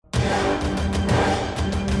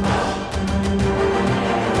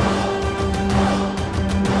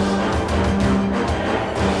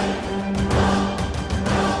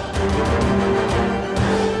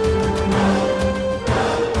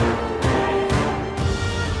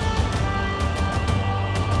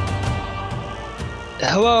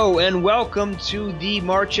Hello and welcome to the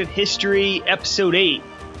March of History, Episode 8.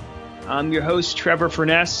 I'm your host, Trevor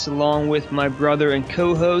Furness, along with my brother and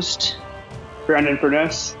co-host, Brandon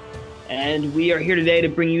Furness. And we are here today to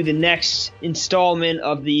bring you the next installment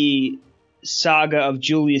of the saga of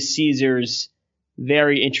Julius Caesar's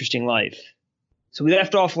very interesting life. So we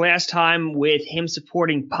left off last time with him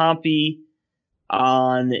supporting Pompey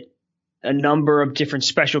on a number of different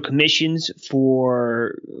special commissions,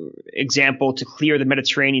 for example, to clear the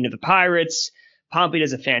Mediterranean of the pirates. Pompey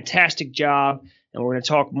does a fantastic job, and we're going to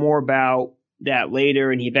talk more about that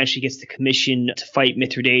later. And he eventually gets the commission to fight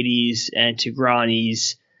Mithridates and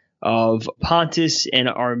Tigranes of Pontus and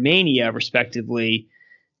Armenia, respectively,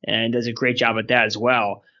 and does a great job at that as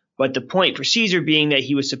well. But the point for Caesar being that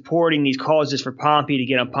he was supporting these causes for Pompey to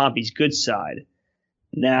get on Pompey's good side.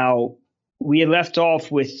 Now, we had left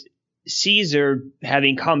off with Caesar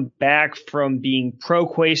having come back from being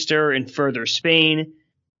pro-quaestor in further Spain.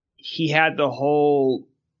 He had the whole,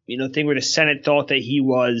 thing where the Senate thought that he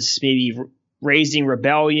was maybe raising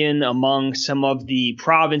rebellion among some of the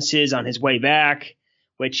provinces on his way back,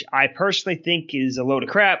 which I personally think is a load of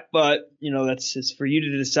crap, but, that's just for you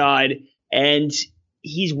to decide. And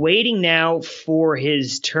he's waiting now for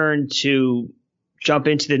his turn to jump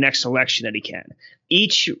into the next election that he can.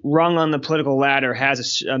 Each rung on the political ladder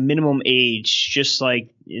has a minimum age, just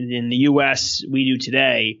like in the U.S. we do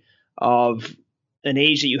today, of an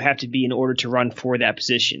age that you have to be in order to run for that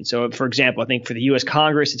position. So, for example, I think for the U.S.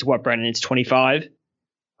 Congress, it's what, Brennan? It's 25?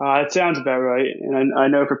 It sounds about right. And I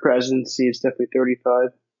know for presidency, it's definitely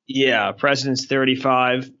 35. Yeah, president's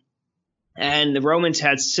 35. And the Romans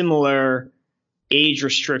had similar age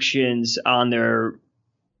restrictions on their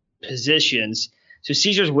positions. So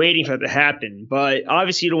Caesar's waiting for that to happen, but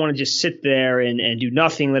obviously you don't want to just sit there and do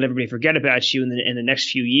nothing, let everybody forget about you in the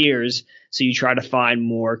next few years. So you try to find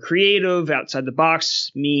more creative, outside the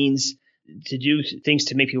box means to do things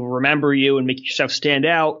to make people remember you and make yourself stand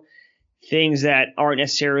out, things that aren't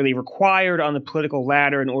necessarily required on the political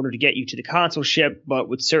ladder in order to get you to the consulship, but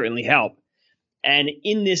would certainly help. And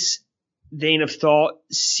in this vein of thought,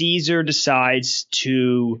 Caesar decides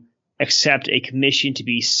to accept a commission to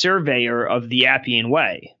be surveyor of the Appian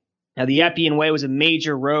Way. Now, the Appian Way was a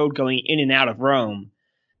major road going in and out of Rome.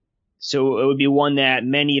 So it would be one that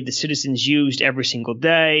many of the citizens used every single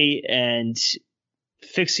day, and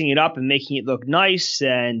fixing it up and making it look nice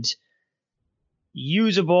and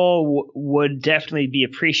usable would definitely be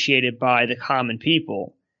appreciated by the common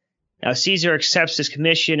people. Now, Caesar accepts this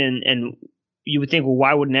commission, and you would think, well,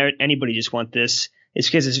 why wouldn't anybody just want this? It's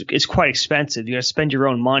because it's quite expensive. You got to spend your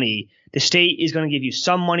own money. The state is going to give you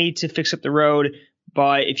some money to fix up the road,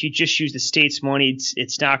 but if you just use the state's money,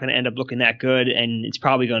 it's not going to end up looking that good, and it's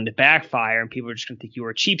probably going to backfire, and people are just going to think you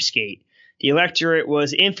were a cheapskate. The electorate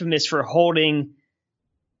was infamous for holding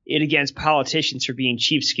it against politicians for being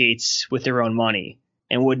cheapskates with their own money,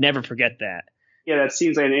 and would never forget that. Yeah, that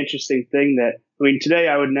seems like an interesting thing. Today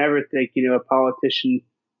I would never think, a politician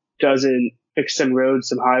doesn't fix some roads,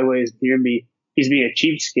 some highways near me, he's being a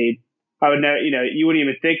cheapskate. I would never, you wouldn't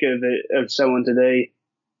even think of someone today,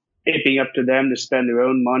 it being up to them to spend their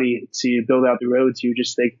own money to build out the roads. You would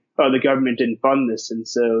just think, oh, the government didn't fund this, and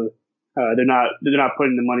so they're not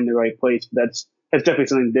putting the money in the right place. But that's definitely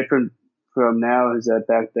something different from now. Is that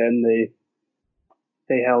back then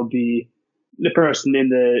they held the person in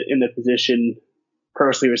the position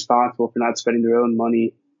personally responsible for not spending their own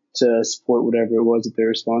money to support whatever it was that they're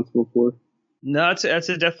responsible for. No, that's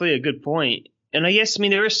definitely a good point. And I guess,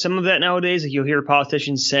 there is some of that nowadays. Like, you'll hear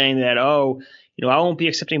politicians saying that, I won't be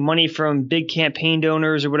accepting money from big campaign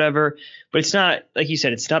donors or whatever. But it's not, like you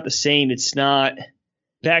said, it's not the same. It's not.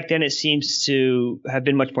 Back then, it seems to have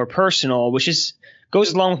been much more personal, which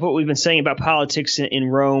goes along with what we've been saying about politics in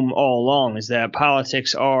Rome all along, is that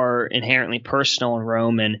politics are inherently personal in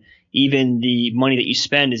Rome, and even the money that you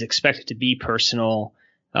spend is expected to be personal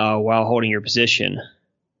while holding your position,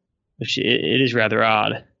 which it is rather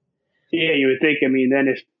odd. Yeah, you would think.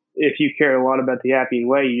 Then if you care a lot about the Appian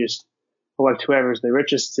Way, you just elect whoever's the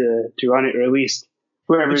richest to run it, or at least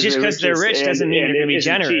whoever's just because they're rich doesn't mean they're going to be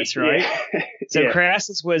generous, cheap, right? Yeah. So yeah.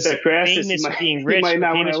 Crassus was famous for being rich, might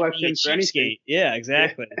not famous want to for being a cheapskate. Yeah,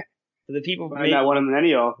 exactly. So the people might not want him in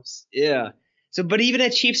any office. Yeah. So, but even a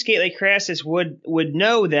cheapskate like Crassus would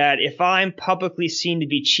know that if I'm publicly seen to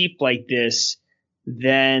be cheap like this,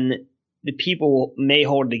 then the people may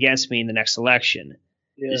hold it against me in the next election.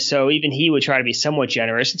 Yeah. So even he would try to be somewhat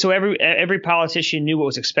generous. And so every politician knew what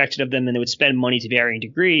was expected of them, and they would spend money to varying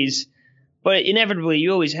degrees. But inevitably,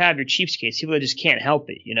 you always have your cheapskates, people that just can't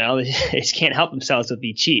help it. They just can't help themselves but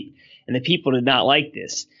be cheap. And the people did not like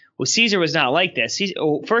this, Well, Caesar was not like that.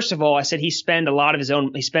 First of all, I said he spends a lot of his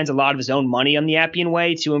own money on the Appian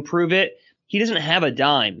Way to improve it. He doesn't have a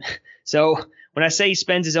dime. So when I say he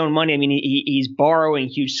spends his own money, I mean he's borrowing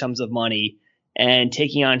huge sums of money and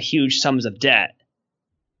taking on huge sums of debt.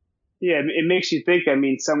 Yeah, it makes you think. I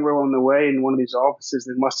mean, somewhere along the way in one of these offices,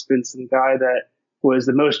 there must have been some guy that was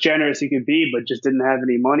the most generous he could be, but just didn't have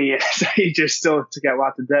any money. So he just still took out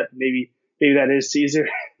lots of debt. Maybe that is Caesar.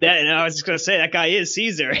 I was just going to say that guy is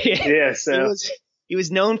Caesar. Yeah, so he was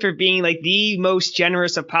known for being like the most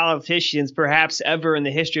generous of politicians perhaps ever in the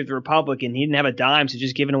history of the Republic, and he didn't have a dime, so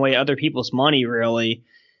just giving away other people's money, really,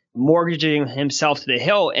 mortgaging himself to the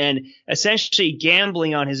hill and essentially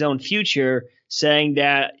gambling on his own future, saying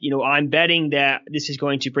that, I'm betting that this is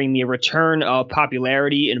going to bring me a return of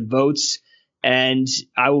popularity and votes, and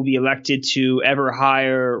I will be elected to ever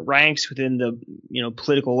higher ranks within the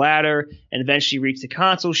political ladder and eventually reach the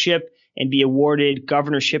consulship and be awarded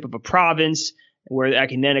governorship of a province where I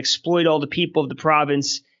can then exploit all the people of the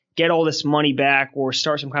province, get all this money back, or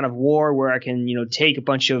start some kind of war where I can, take a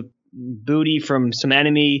bunch of booty from some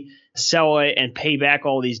enemy, sell it, and pay back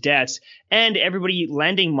all these debts. And everybody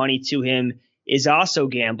lending money to him is also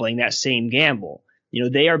gambling that same gamble.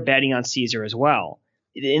 They are betting on Caesar as well.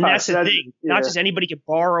 And that's the thing. Yeah. Not just anybody could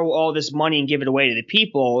borrow all this money and give it away to the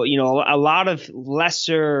people. A lot of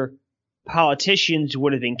lesser politicians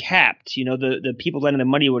would have been capped. The people lending the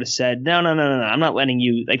money would have said, no, I'm not lending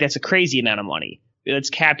you. Like, that's a crazy amount of money. Let's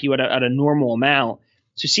cap you at a normal amount.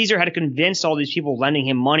 So Caesar had to convince all these people lending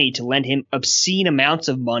him money to lend him obscene amounts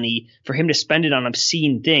of money for him to spend it on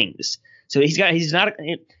obscene things. So he's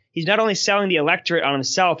not only selling the electorate on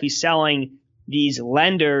himself, he's selling these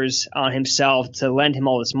lenders on himself to lend him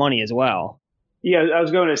all this money as well. Yeah, I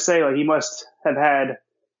was going to say, like, he must have had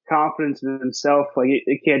confidence in himself. Like,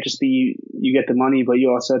 it can't just be you get the money, but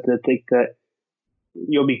you also have to think that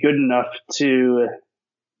you'll be good enough to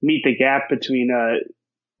meet the gap between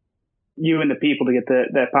you and the people to get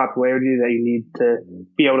that popularity that you need to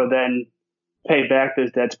be able to then pay back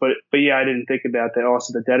those debts. But yeah, I didn't think about that.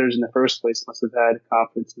 Also, the debtors in the first place must have had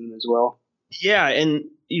confidence in them as well. Yeah, and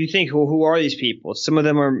you think, well, who are these people? Some of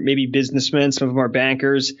them are maybe businessmen, some of them are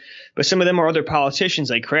bankers, but some of them are other politicians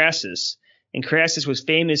like Crassus. And Crassus was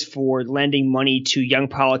famous for lending money to young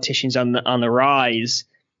politicians on the rise,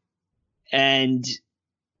 and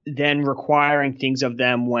then requiring things of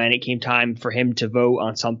them when it came time for him to vote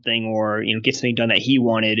on something or get something done that he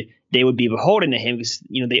wanted. They would be beholden to him because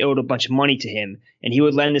they owed a bunch of money to him, and he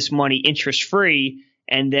would lend this money interest free.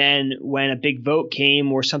 And then when a big vote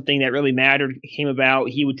came or something that really mattered came about,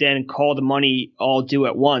 he would then call the money all due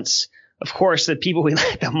at once. Of course, the people he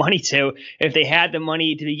lent the money to, if they had the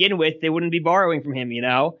money to begin with, they wouldn't be borrowing from him,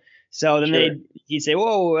 So then he'd say,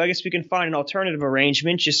 "Whoa, I guess we can find an alternative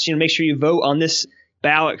arrangement. Just make sure you vote on this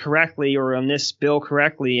ballot correctly or on this bill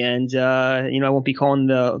correctly, and I won't be calling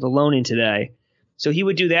the loan in today." So he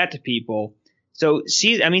would do that to people. So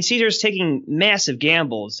Caesar's taking massive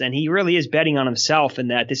gambles, and he really is betting on himself and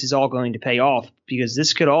that this is all going to pay off, because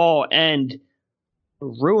this could all end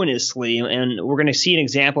ruinously. And we're going to see an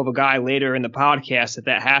example of a guy later in the podcast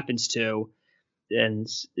that happens to, and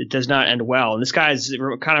it does not end well. And this guy is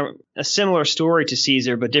kind of a similar story to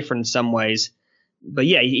Caesar, but different in some ways. But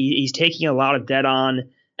yeah, he's taking a lot of debt on,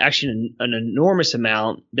 actually an enormous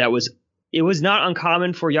amount. It was not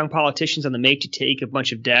uncommon for young politicians on the make to take a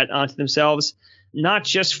bunch of debt onto themselves, not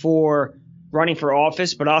just for running for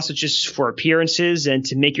office, but also just for appearances and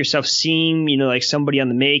to make yourself seem, like somebody on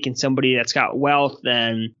the make and somebody that's got wealth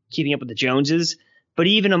and keeping up with the Joneses. But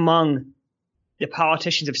even among the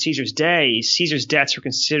politicians of Caesar's day, Caesar's debts were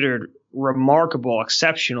considered remarkable,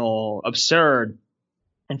 exceptional, absurd.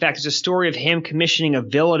 In fact, there's a story of him commissioning a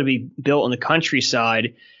villa to be built in the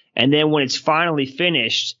countryside, and then when it's finally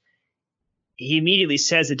finished, he immediately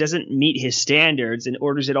says it doesn't meet his standards and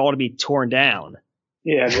orders it all to be torn down.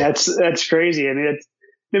 Yeah, that's crazy. I mean,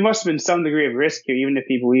 there must have been some degree of risk here, even if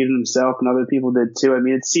he believed in himself and other people did too. I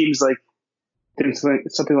mean, it seems like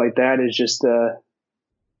something like that is just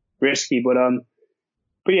risky. But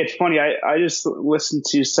yeah, it's funny. I just listened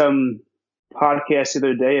to some podcast the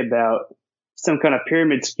other day about some kind of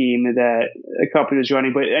pyramid scheme that a company was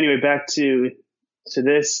running. But anyway, back to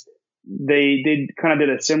this, they did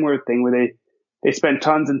a similar thing where they spent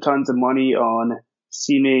tons and tons of money on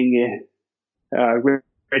seeming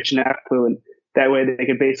rich and affluent. That way they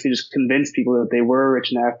could basically just convince people that they were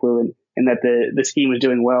rich and affluent and that the scheme was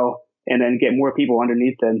doing well, and then get more people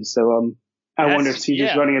underneath them. So I wonder if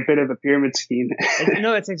Caesar's running a bit of a pyramid scheme.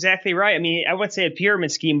 No, that's exactly right. I mean, I wouldn't say a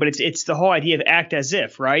pyramid scheme, but it's the whole idea of act as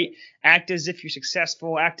if, right? Act as if you're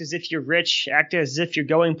successful, act as if you're rich, act as if you're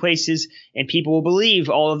going places, and people will believe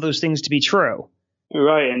all of those things to be true.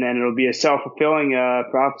 Right, and then it'll be a self-fulfilling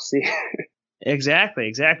prophecy.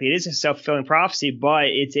 Exactly. It is a self-fulfilling prophecy, but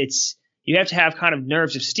it's you have to have kind of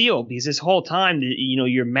nerves of steel, because this whole time,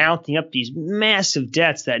 you're mounting up these massive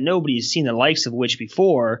debts that nobody has seen the likes of which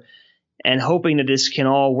before, and hoping that this can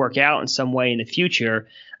all work out in some way in the future.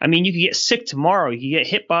 I mean, you could get sick tomorrow. You could get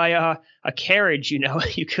hit by a carriage.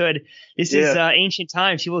 You could. This is ancient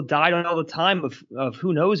times. People died all the time of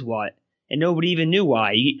who knows what, and nobody even knew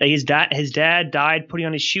why. His dad died putting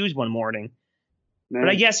on his shoes one morning. Man.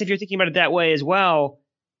 But I guess if you're thinking about it that way as well,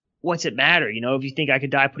 what's it matter? If you think I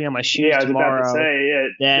could die putting on my shoes tomorrow,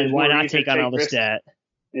 then why not take on all this debt?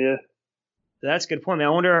 Yeah. So that's a good point, man.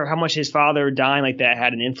 I wonder how much his father dying like that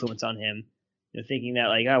had an influence on him. Thinking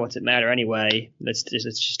that what's it matter anyway? Let's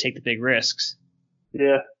just take the big risks.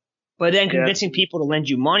 Yeah. But then convincing people to lend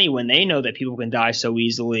you money when they know that people can die so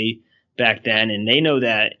easily back then, and they know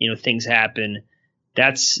that things happen.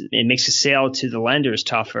 It makes the sale to the lenders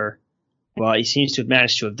tougher. Well, he seems to have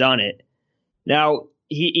managed to have done it. Now,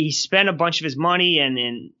 he spent a bunch of his money, and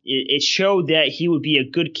it showed that he would be a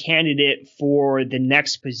good candidate for the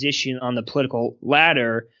next position on the political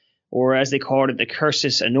ladder, or as they called it, the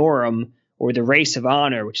cursus honorum, or the race of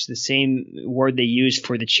honor, which is the same word they used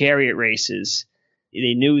for the chariot races.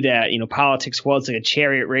 They knew that politics was like a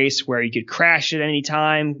chariot race where you could crash at any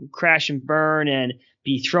time, crash and burn, and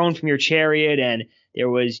be thrown from your chariot, and there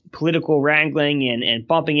was political wrangling and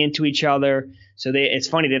bumping into each other. So it's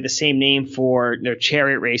funny they have the same name for their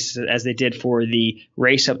chariot races as they did for the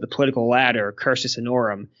race up the political ladder, cursus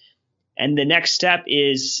honorum. And the next step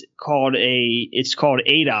is called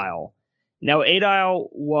aedile. Now, aedile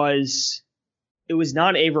was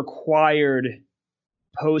not a required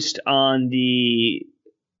post on the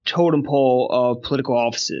totem pole of political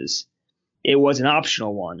offices. It was an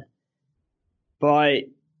optional one. But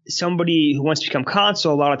somebody who wants to become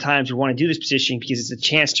consul a lot of times would want to do this position because it's a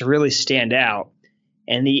chance to really stand out.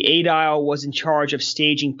 And the aedile was in charge of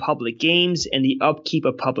staging public games and the upkeep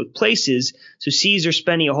of public places. So Caesar,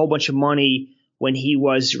 spending a whole bunch of money when he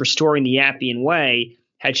was restoring the Appian Way,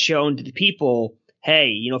 had shown to the people,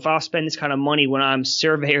 hey, if I'll spend this kind of money when I'm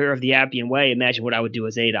surveyor of the Appian Way, imagine what I would do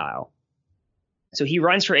as aedile. So he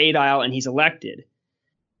runs for aedile and he's elected.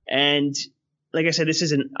 And like I said, this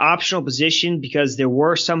is an optional position because there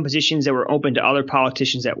were some positions that were open to other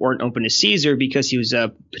politicians that weren't open to Caesar because he was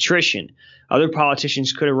a patrician. Other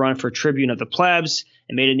politicians could have run for tribune of the plebs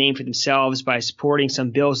and made a name for themselves by supporting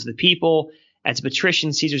some bills of the people. As a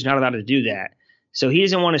patrician, Caesar's not allowed to do that. So he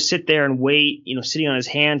doesn't want to sit there and wait, sitting on his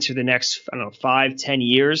hands for the next, 5-10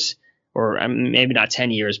 years, or maybe not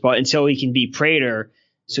 10 years, but until he can be praetor.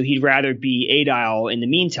 So he'd rather be aedile in the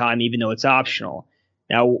meantime, even though it's optional.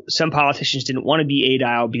 Now, some politicians didn't want to be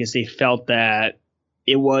aedile because they felt that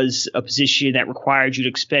it was a position that required you to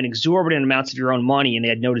expend exorbitant amounts of your own money, and they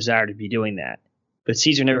had no desire to be doing that. But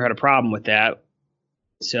Caesar never had a problem with that.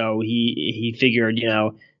 So he figured,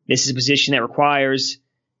 this is a position that requires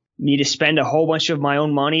me to spend a whole bunch of my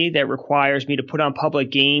own money, that requires me to put on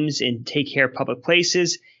public games and take care of public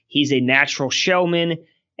places. He's a natural showman,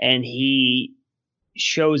 and he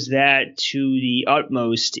shows that to the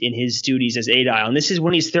utmost in his duties as aedile. And this is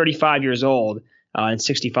when he's 35 years old in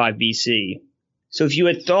 65 BC. So if you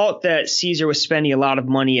had thought that Caesar was spending a lot of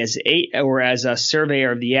money as a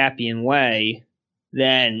surveyor of the Appian Way,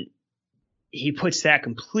 then he puts that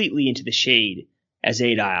completely into the shade as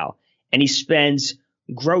aedile. And he spends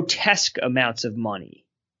grotesque amounts of money.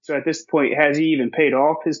 So at this point, has he even paid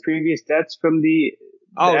off his previous debts from the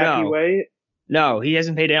Appian Way? No, he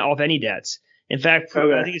hasn't paid off any debts. In fact,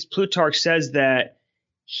 I think it's Plutarch says that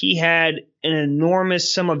he had an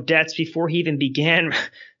enormous sum of debts before he even began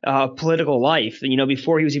political life.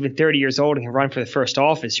 Before he was even 30 years old and could run for the first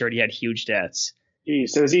office, he already had huge debts.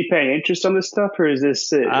 Geez, so is he paying interest on this stuff, or is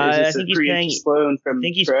this I think he's paying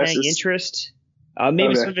Crassus? Interest.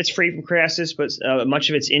 Maybe some of it's free from Crassus, but much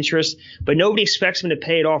of it's interest. But nobody expects him to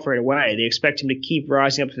pay it off right away. They expect him to keep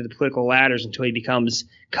rising up through the political ladders until he becomes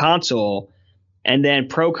consul, and then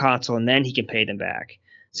proconsul, and then he can pay them back.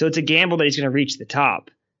 So it's a gamble that he's going to reach the top.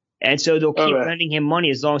 And so they'll keep lending him money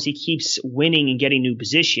as long as he keeps winning and getting new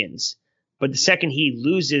positions. But the second he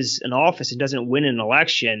loses an office and doesn't win an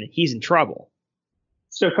election, he's in trouble.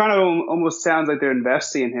 So it kind of almost sounds like they're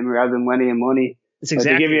investing in him rather than lending him money. That's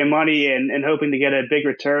exactly. They give him money and hoping to get a big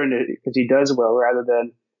return because he does well, rather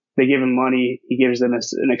than they give him money, he gives them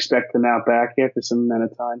an expected amount back after some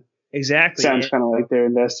amount of time. Exactly. Sounds kind of like they're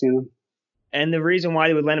investing in him. And the reason why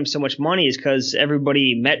they would lend him so much money is because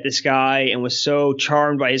everybody met this guy and was so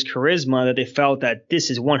charmed by his charisma that they felt that this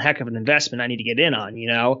is one heck of an investment I need to get in on,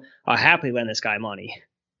 I'll happily lend this guy money.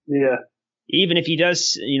 Yeah. Even if he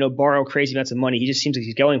does, borrow crazy amounts of money, he just seems like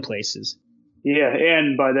he's going places. Yeah,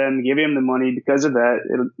 and by them giving him the money because of that,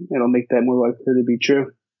 it'll make that more likely to be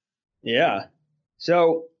true. Yeah.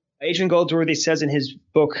 So Adrian Goldsworthy says in his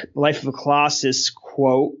book, Life of a Colossus,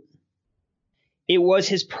 quote, "It was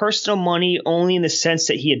his personal money only in the sense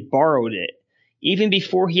that he had borrowed it. Even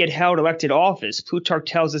before he had held elected office, Plutarch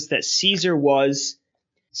tells us that Caesar was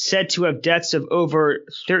said to have debts of over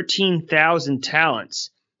 13,000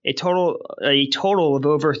 talents, a total of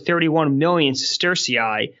over 31 million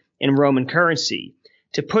sestertii in Roman currency.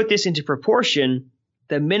 To put this into proportion,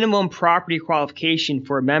 the minimum property qualification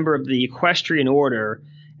for a member of the equestrian order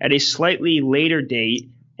at a slightly later date,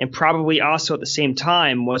 and probably also at the same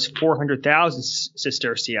time, was 400,000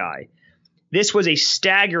 sestertii. This was a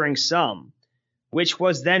staggering sum, which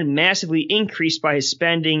was then massively increased by his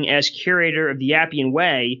spending as curator of the Appian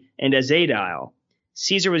Way and as aedile.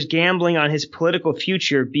 Caesar was gambling on his political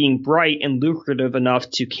future being bright and lucrative enough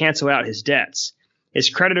to cancel out his debts. His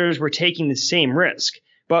creditors were taking the same risk,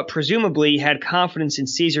 but presumably had confidence in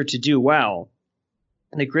Caesar to do well.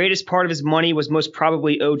 The greatest part of his money was most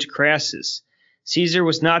probably owed to Crassus. Caesar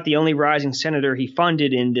was not the only rising senator he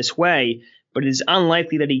funded in this way, but it is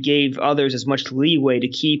unlikely that he gave others as much leeway to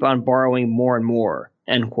keep on borrowing more and more."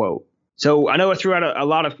 End quote. So I know I threw out a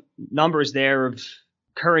lot of numbers there of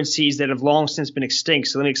currencies that have long since been extinct,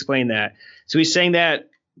 so let me explain that. So he's saying that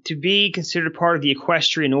to be considered part of the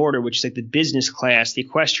equestrian order, which is like the business class, the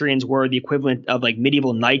equestrians were the equivalent of like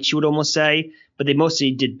medieval knights, you would almost say, but they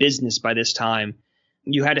mostly did business by this time.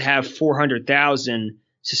 You had to have 400,000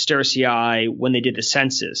 sestertii when they did the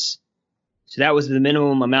census. So that was the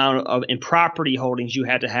minimum amount of in property holdings you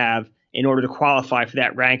had to have in order to qualify for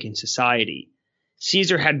that rank in society.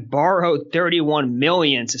 Caesar had borrowed 31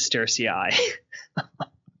 million sestertii.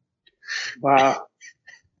 Wow.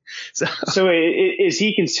 So is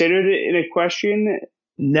he considered an equestrian?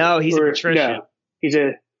 No, he's a patrician. No, he's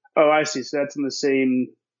I see. So that's in the same.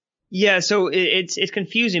 Yeah, so it's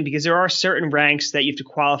confusing because there are certain ranks that you have to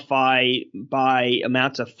qualify by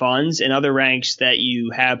amounts of funds and other ranks that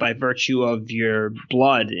you have by virtue of your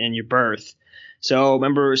blood and your birth. So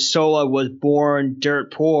remember, Sulla was born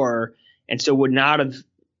dirt poor and so would not have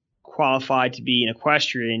qualified to be an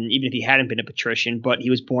equestrian even if he hadn't been a patrician, but he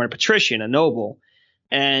was born a patrician, a noble.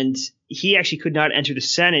 And he actually could not enter the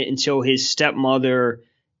Senate until his stepmother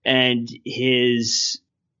and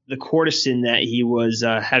the courtesan that he was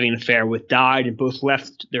having an affair with died, and both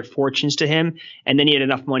left their fortunes to him. And then he had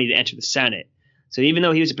enough money to enter the Senate. So even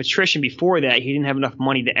though he was a patrician before that, he didn't have enough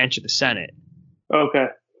money to enter the Senate. Okay.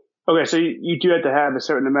 So you do have to have a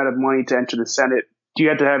certain amount of money to enter the Senate. Do you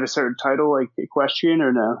have to have a certain title like equestrian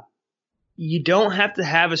or no? You don't have to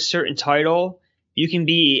have a certain title. You can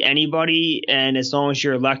be anybody, and as long as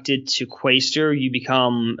you're elected to quaestor, you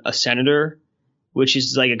become a senator, which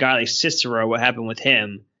is like a guy like Cicero, what happened with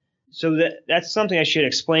him. So that's something I should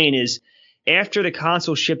explain is after the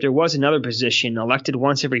consulship, there was another position elected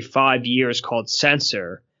once every 5 years called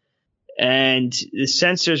censor. And the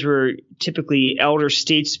censors were typically elder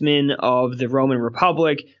statesmen of the Roman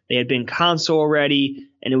Republic. They had been consul already,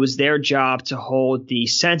 and it was their job to hold the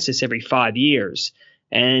census every 5 years.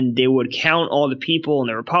 And they would count all the people in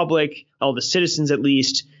the Republic, all the citizens at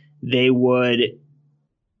least. They would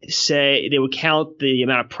count the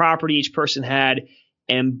amount of property each person had,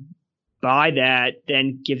 and by that,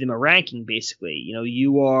 then give them a ranking, basically.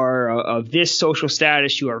 You are of this social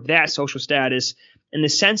status, you are of that social status. And the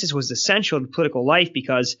census was essential to political life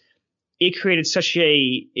because it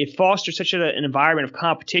fostered such an environment of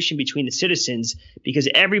competition between the citizens because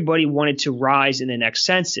everybody wanted to rise in the next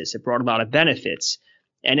census. It brought a lot of benefits.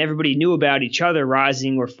 And everybody knew about each other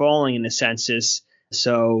rising or falling in the census.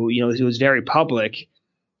 So, it was very public.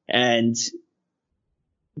 And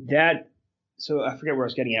so I forget where I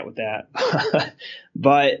was getting at with that.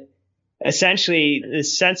 But essentially, the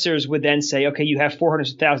censors would then say, okay, you have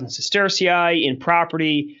 400,000 sestertii in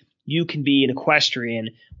property. You can be an equestrian,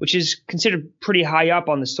 which is considered pretty high up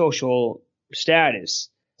on the social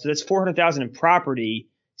status. So that's 400,000 in property.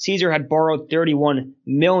 Caesar had borrowed 31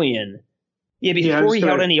 million. Yeah, before he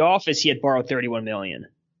held any office, he had borrowed 31 million.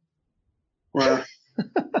 Wow.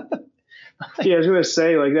 Yeah, I was going to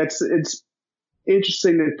say, it's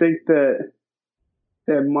interesting to think that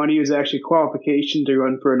money is actually qualification to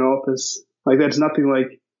run for an office. That's nothing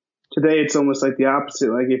like today. It's almost like the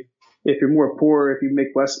opposite. If you're more poor, if you make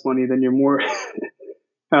less money, then you're more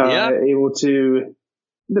able to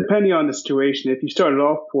depending on the situation, if you started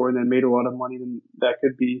off poor and then made a lot of money, then that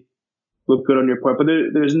could look good on your part. But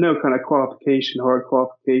there's no kind of hard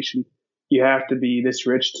qualification. You have to be this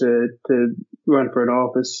rich to run for an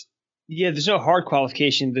office. Yeah, there's no hard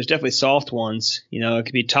qualification. There's definitely soft ones. It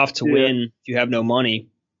could be tough to win if you have no money,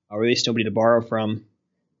 or at least nobody to borrow from.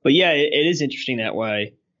 But yeah, it is interesting that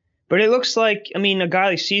way. But it looks like, a guy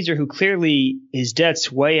like Caesar, who clearly his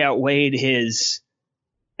debts way outweighed his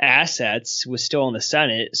assets, was still in the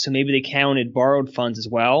Senate. So maybe they counted borrowed funds as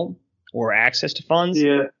well, or access to funds.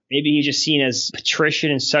 Yeah. Maybe he's just seen as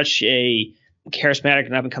patrician and such a charismatic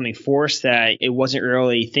and up-and-coming force that it wasn't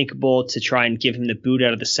really thinkable to try and give him the boot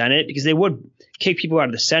out of the Senate, because they would kick people out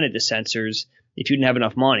of the Senate, the censors, if you didn't have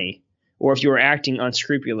enough money, or if you were acting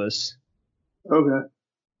unscrupulous. Okay.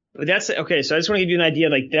 But that's okay. So I just want to give you an idea.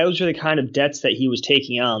 Like, those are the kind of debts that he was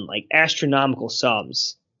taking on, like astronomical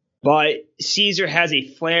sums. But Caesar has a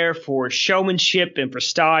flair for showmanship and for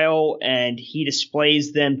style, and he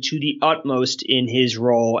displays them to the utmost in his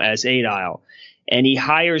role as aedile. And he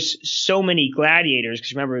hires so many gladiators,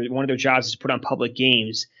 because remember, one of their jobs is to put on public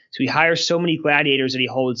games. So he hires so many gladiators that he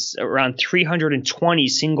holds around 320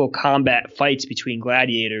 single combat fights between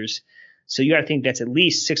gladiators. So you got to think that's at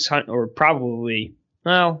least 600, or probably.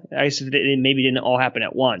 Well, I guess it maybe didn't all happen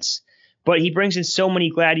at once. But he brings in so many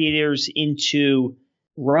gladiators into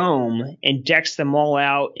Rome and decks them all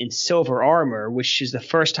out in silver armor, which is the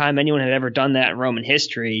first time anyone had ever done that in Roman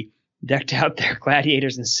history, decked out their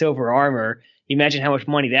gladiators in silver armor. Imagine how much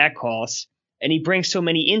money that costs. And he brings so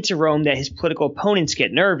many into Rome that his political opponents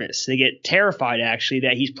get nervous. They get terrified, actually,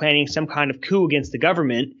 that he's planning some kind of coup against the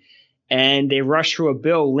government. And they rush through a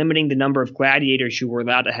bill limiting the number of gladiators you were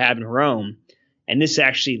allowed to have in Rome. And this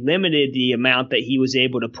actually limited the amount that he was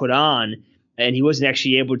able to put on. And he wasn't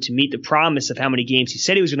actually able to meet the promise of how many games he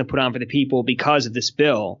said he was going to put on for the people because of this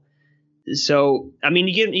bill. So,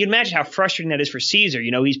 you can imagine how frustrating that is for Caesar.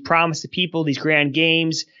 He's promised the people these grand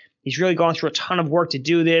games. He's really gone through a ton of work to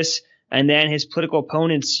do this. And then his political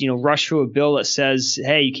opponents, rush through a bill that says,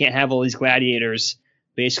 hey, you can't have all these gladiators.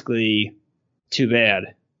 Basically, too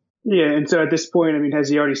bad. Yeah. And so at this point, has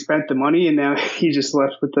he already spent the money and now he's just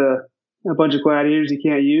left with a bunch of gladiators he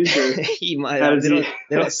can't use? Or he might.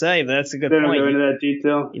 They don't say, but that's a good point. They don't go into that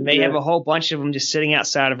detail. He may have a whole bunch of them just sitting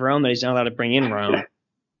outside of Rome that he's not allowed to bring in Rome.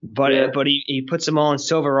 But he puts them all in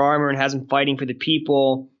silver armor and has them fighting for the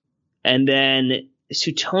people. And then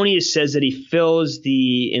Suetonius says that he fills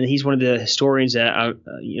and he's one of the historians that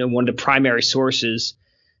one of the primary sources,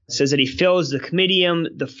 says that he fills the Comitium,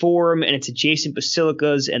 the Forum, and its adjacent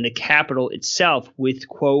basilicas and the Capitol itself with,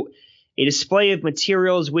 quote, a display of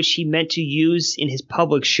materials which he meant to use in his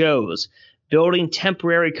public shows, building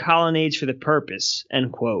temporary colonnades for the purpose,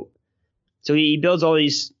 end quote. So he builds all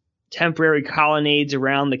these temporary colonnades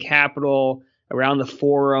around the Capitol, around the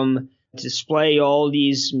Forum, to display all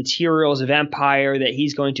these materials of empire that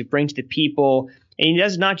he's going to bring to the people. And he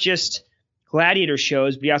does not just gladiator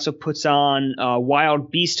shows, but he also puts on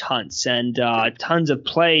wild beast hunts and tons of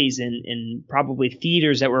plays and probably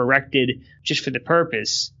theaters that were erected just for the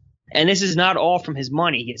purpose. And this is not all from his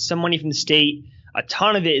money. He gets some money from the state. A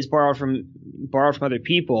ton of it is borrowed from other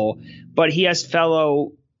people. But he has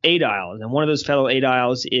fellow aediles, and one of those fellow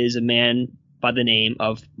aediles is a man by the name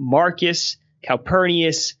of Marcus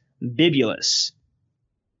Calpurnius Bibulus.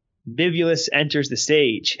 Bibulus enters the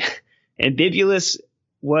stage, and Bibulus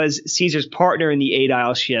was Caesar's partner in the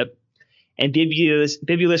aedileship. And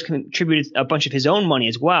Bibulus contributed a bunch of his own money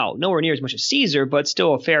as well. Nowhere near as much as Caesar, but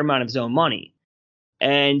still a fair amount of his own money.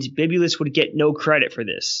 And Bibulus would get no credit for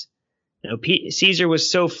this. Caesar was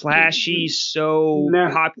so flashy, so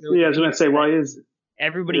popular. Yeah, I was going to say, why is it?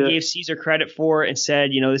 Everybody gave Caesar credit for it and said,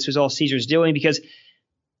 this was all Caesar's doing, because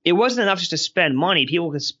it wasn't enough just to spend money.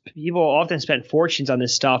 People often spent fortunes on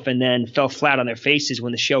this stuff and then fell flat on their faces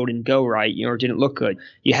when the show didn't go right, or didn't look good.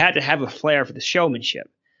 You had to have a flair for the showmanship.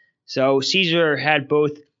 So Caesar had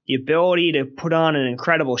both the ability to put on an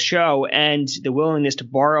incredible show and the willingness to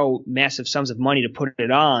borrow massive sums of money to put it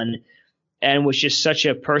on, and was just such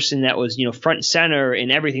a person that was, front and center in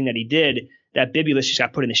everything that he did, that Bibulus just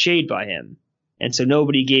got put in the shade by him. And so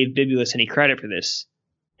nobody gave Bibulus any credit for this.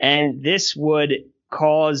 And this would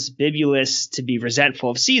cause Bibulus to be resentful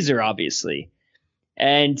of Caesar, obviously.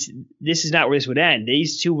 And this is not where this would end.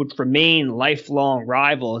 These two would remain lifelong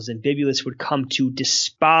rivals, and Bibulus would come to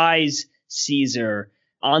despise Caesar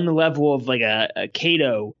on the level of like a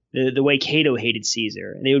Cato, the way Cato hated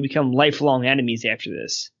Caesar. And they would become lifelong enemies after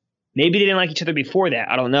this. Maybe they didn't like each other before that.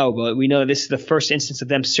 I don't know. But we know this is the first instance of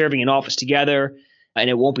them serving in office together, and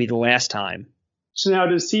it won't be the last time. So now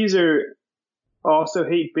does Caesar also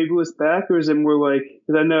hate Bibulus back, or is it more like,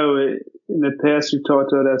 because I know in the past we've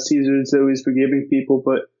talked about how Caesar is always forgiving people,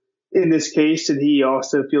 but in this case, did he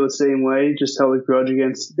also feel the same way, just held a grudge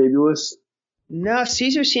against Bibulus? No,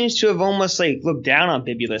 Caesar seems to have almost like looked down on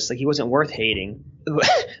Bibulus, like he wasn't worth hating.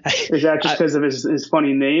 Is that just because of his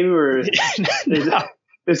funny name, or No.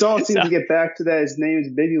 this all seems to get back to that his name is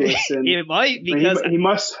Bibulus, and It might, because he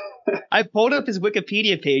must. I pulled up his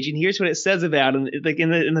Wikipedia page, and here's what it says about him. Like in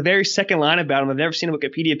the very second line about him, I've never seen a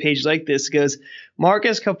Wikipedia page like this. It goes,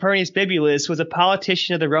 Marcus Calpurnius Bibulus was a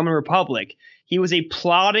politician of the Roman Republic. He was a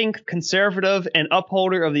plotting conservative and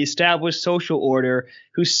upholder of the established social order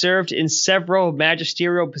who served in several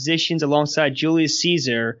magisterial positions alongside Julius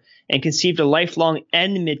Caesar and conceived a lifelong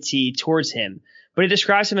enmity towards him. But it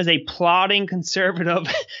describes him as a plotting conservative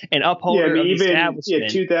and upholder of the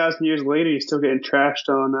establishment. 2,000 years later, he's still getting trashed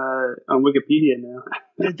on Wikipedia now.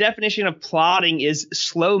 The definition of plotting is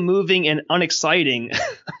slow-moving and unexciting.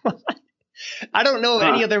 I don't know of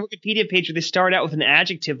any other Wikipedia page where they start out with an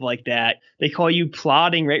adjective like that. They call you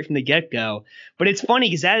plotting right from the get-go. But it's funny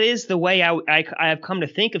because that is the way I have come to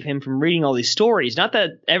think of him from reading all these stories. Not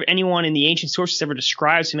that anyone in the ancient sources ever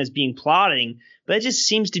describes him as being plotting, but it just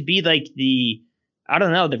seems to be like the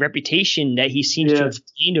reputation that he seems to have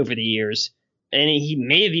gained over the years. And he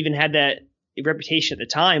may have even had that reputation at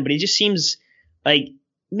the time, but he just seems like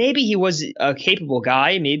maybe he was a capable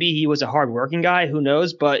guy. Maybe he was a hardworking guy. Who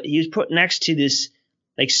knows? But he was put next to this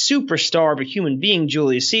like superstar of a human being,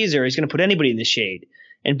 Julius Caesar. He's going to put anybody in the shade.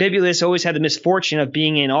 And Bibulus always had the misfortune of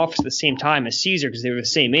being in office at the same time as Caesar because they were the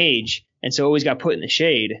same age, and so always got put in the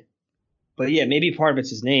shade. But yeah, maybe part of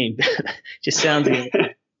it's his name. Just sounds like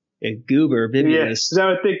a goober, Bibulus. Yeah, so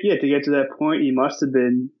I would think, to get to that point, he must have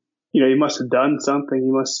been, he must have done something.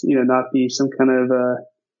 He must, not be some kind of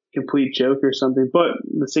complete joke or something. But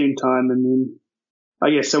at the same time, I mean,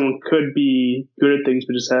 I guess someone could be good at things,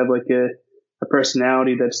 but just have like a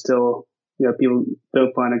personality that still, people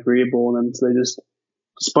don't find agreeable. And then so they just,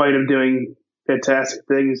 despite him doing fantastic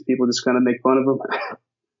things, people just kind of make fun of him.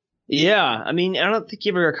 Yeah, I mean, I don't think he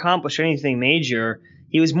ever accomplished anything major.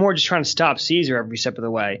 He was more just trying to stop Caesar every step of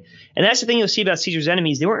the way. And that's the thing you'll see about Caesar's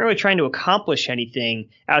enemies. They weren't really trying to accomplish anything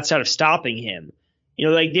outside of stopping him.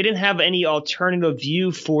 Like they didn't have any alternative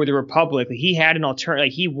view for the Republic. Like, he had an alternative.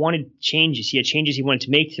 Like, he wanted changes. He had changes he wanted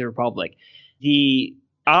to make to the Republic. The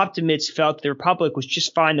Optimates felt the Republic was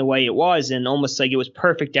just fine the way it was, and almost like it was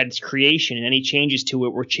perfect at its creation, and any changes to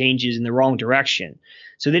it were changes in the wrong direction.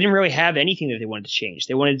 So they didn't really have anything that they wanted to change.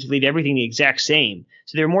 They wanted to leave everything the exact same.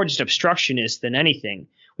 So they were more just obstructionists than anything,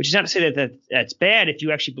 which is not to say that's bad if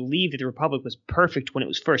you actually believe that the Republic was perfect when it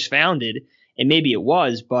was first founded, and maybe it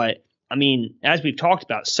was, but I mean, as we've talked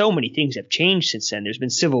about, so many things have changed since then. There's been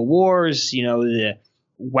civil wars, the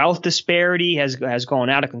wealth disparity has gone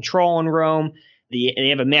out of control in Rome. They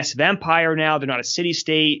have a massive empire now. They're not a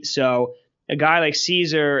city-state. So a guy like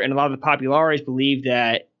Caesar and a lot of the populares believe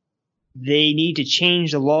that they need to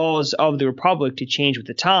change the laws of the Republic to change with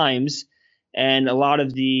the times. And a lot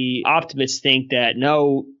of the Optimates think that,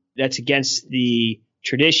 no, that's against the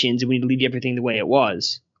traditions and we need to leave everything the way it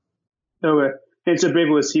was. Okay. And so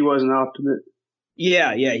Bibulus, he was an Optimate.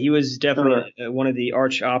 Yeah, he was definitely one of the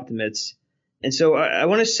arch Optimates. And so I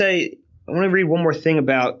want to read one more thing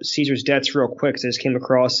about Caesar's debts real quick because I just came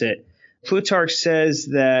across it. Plutarch says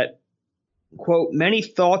that, quote, many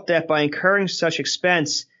thought that by incurring such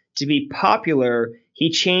expense to be popular, he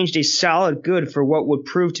changed a solid good for what would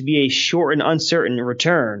prove to be a short and uncertain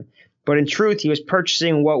return. But in truth, he was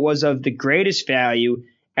purchasing what was of the greatest value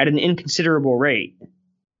at an inconsiderable rate.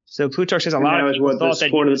 So Plutarch says a lot of people thought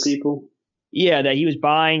that he was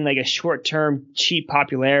buying like a short-term cheap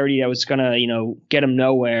popularity that was going to, get him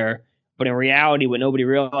nowhere. But in reality, what nobody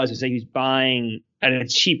realized was that he was buying at a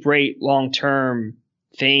cheap rate long-term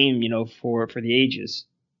fame, for the ages.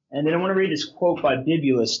 And then I want to read this quote by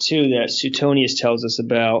Bibulus, too, that Suetonius tells us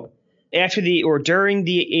about. During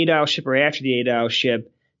the aedileship or after the aedileship,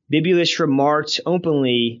 Bibulus remarked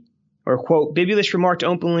openly,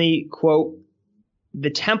 quote, the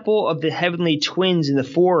temple of the heavenly twins in the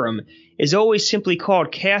forum is always simply called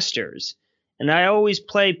Castors, and I always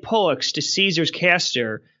play Pollux to Caesar's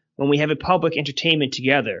Castor when we have a public entertainment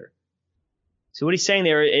together. So what he's saying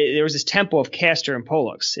there was this temple of Castor and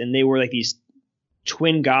Pollux, and they were like these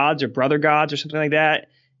twin gods or brother gods or something like that,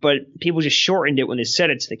 but people just shortened it when they said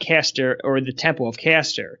it's the Castor or the temple of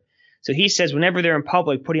Castor. So he says whenever they're in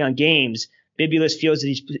public putting on games, Bibulus feels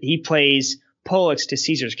that he plays Pollux to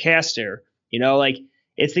Caesar's Castor.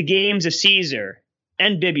 It's the games of Caesar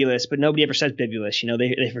and Bibulus, but nobody ever says Bibulus.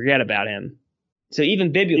 They forget about him. So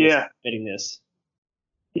even Bibulus is admitting this.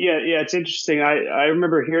 Yeah, it's interesting. I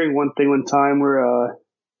remember hearing one thing one time where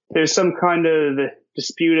there's some kind of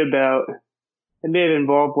dispute about it may have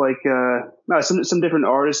involved like some different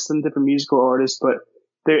artists, some different musical artists, but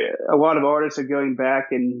a lot of artists are going back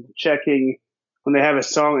and checking when they have a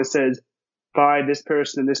song that says by this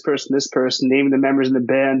person and this person, this person, naming the members in the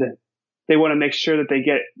band. They want to make sure that they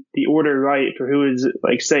get the order right for who is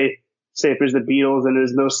like say if there's the Beatles and it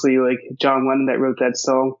was mostly like John Lennon that wrote that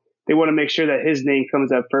song. They want to make sure that his name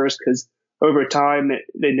comes out first because over time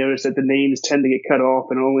they notice that the names tend to get cut off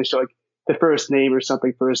and only show like the first name or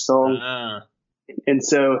something for a song. And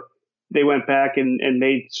so they went back and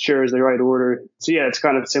made sure it's the right order. So yeah, it's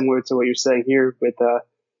kind of similar to what you're saying here with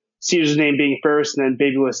Caesar's name being first and then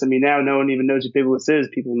Bibulus. I mean, now no one even knows who Bibulus is.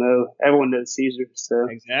 People know, everyone knows Caesar. So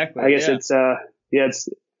exactly. I guess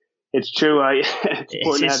it's true. It's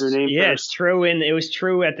important to have your name first. It's true. And it was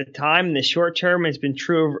true at the time in the short term. It's been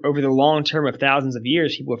true over the long term of thousands of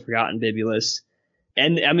years. People have forgotten Bibulus.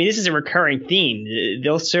 And I mean, this is a recurring theme.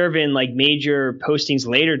 They'll serve in like major postings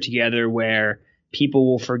later together where people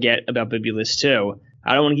will forget about Bibulus too.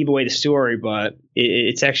 I don't want to give away the story, but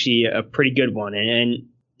it's actually a pretty good one. And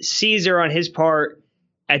Caesar, on his part,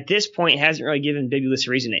 at this point, hasn't really given Bibulus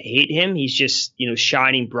a reason to hate him. He's just,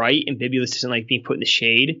 shining bright, and Bibulus doesn't like being put in the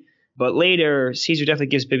shade. But later, Caesar definitely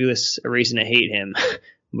gives Bibulus a reason to hate him.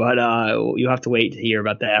 But you'll have to wait to hear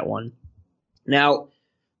about that one. Now,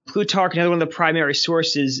 Plutarch, another one of the primary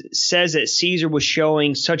sources, says that Caesar was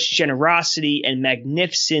showing such generosity and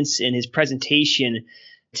magnificence in his presentation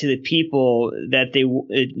to the people that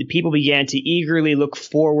the people began to eagerly look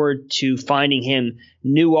forward to finding him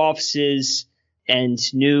new offices and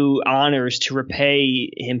new honors to repay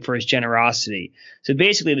him for his generosity. So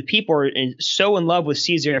basically, the people are so in love with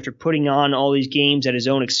Caesar after putting on all these games at his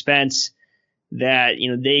own expense that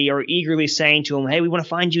they are eagerly saying to him, hey, we want to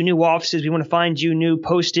find you new offices, we want to find you new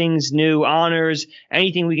postings, new honors,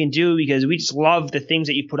 anything we can do, because we just love the things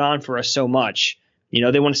that you put on for us so much.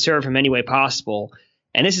 They want to serve him any way possible.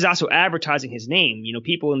 And this is also advertising his name.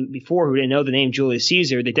 People before who didn't know the name Julius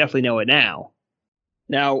Caesar, they definitely know it now.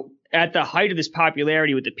 Now, at the height of his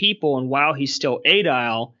popularity with the people, and while he's still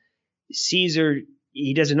aedile, Caesar,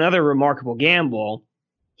 he does another remarkable gamble.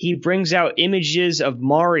 He brings out images of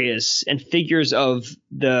Marius and figures of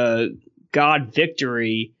the god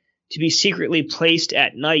Victory to be secretly placed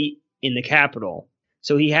at night in the Capitol.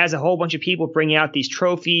 So he has a whole bunch of people bring out these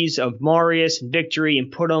trophies of Marius and Victory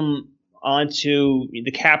and put them onto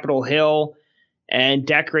the Capitol Hill and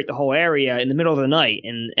decorate the whole area in the middle of the night.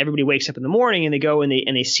 And everybody wakes up in the morning and they go and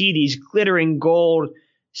they see these glittering gold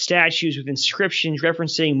statues with inscriptions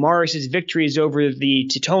referencing Marius's victories over the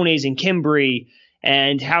Teutones and Cimbri,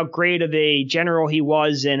 and how great of a general he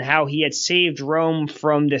was and how he had saved Rome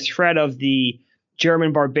from the threat of the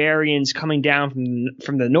German barbarians coming down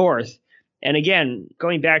from the north. And again,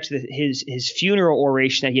 going back to his funeral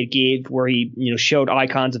oration that he had gave, where he showed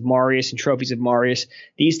icons of Marius and trophies of Marius,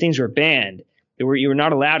 these things were banned. You were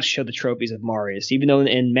not allowed to show the trophies of Marius, even though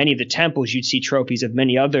in many of the temples you'd see trophies of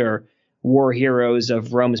many other war heroes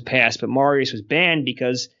of Rome's past. But Marius was banned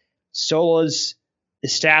because Sulla's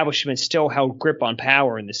establishment still held grip on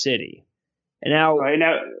power in the city. And now,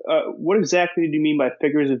 what exactly do you mean by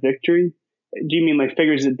figures of victory? Do you mean like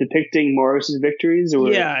figures depicting Marius's victories?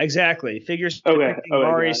 Or? Yeah, exactly. Figures depicting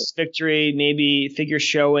Marius's victory, maybe figures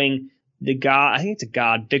showing the god, I think it's a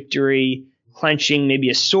god Victory, clenching maybe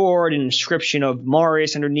a sword, an inscription of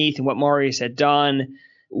Marius underneath and what Marius had done,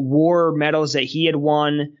 war medals that he had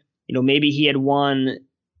won. Maybe he had won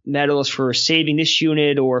medals for saving this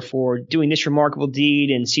unit or for doing this remarkable deed,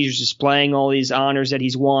 and Caesar's displaying all these honors that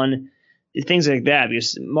he's won, things like that,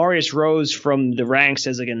 because Marius rose from the ranks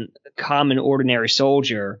as like a common ordinary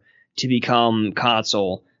soldier to become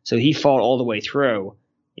consul. So he fought all the way through.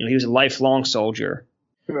 He was a lifelong soldier.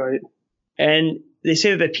 Right. And they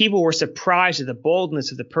say that the people were surprised at the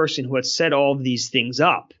boldness of the person who had set all of these things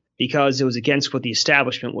up, because it was against what the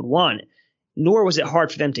establishment would want. Nor was it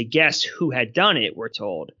hard for them to guess who had done it, we're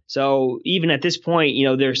told. So even at this point,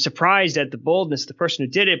 they're surprised at the boldness of the person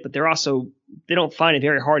who did it, but they don't find it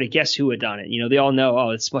very hard to guess who had done it. They all know,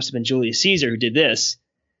 oh, this must have been Julius Caesar who did this.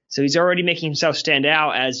 So he's already making himself stand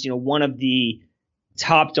out as, one of the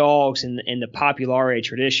top dogs in the populare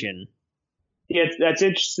tradition. Yeah, that's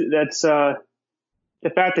interesting. That's the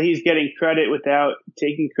fact that he's getting credit without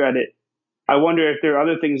taking credit. I wonder if there are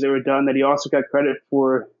other things that were done that he also got credit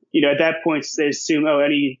for. At that point, they assume,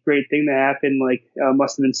 any great thing that happened,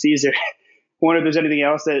 must have been Caesar. Wonder if there's anything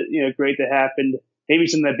else that, great that happened. Maybe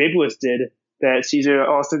something that Bibulus did that Caesar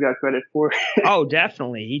also got credit for. Oh,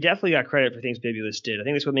 definitely. He definitely got credit for things Bibulus did. I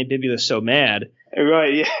think that's what made Bibulus so mad.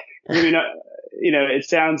 Right, yeah. Maybe not. it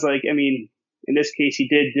sounds like, I mean, in this case, he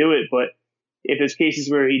did do it, but if there's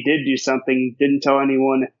cases where he did do something, didn't tell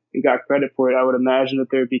anyone, and got credit for it, I would imagine that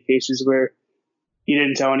there would be cases where he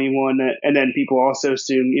didn't tell anyone, and then people also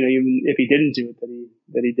assume, even if he didn't do it,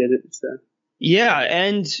 that he did it. So. Yeah,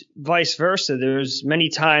 and vice versa. There's many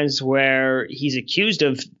times where he's accused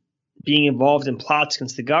of being involved in plots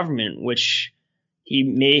against the government, which he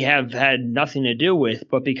may have had nothing to do with,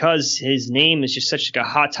 but because his name is just such a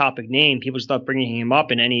hot topic name, people just love bringing him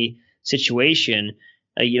up in any situation.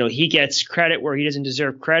 He gets credit where he doesn't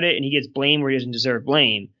deserve credit, and he gets blame where he doesn't deserve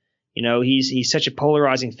blame. He's such a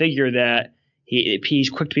polarizing figure that he's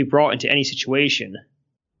quick to be brought into any situation.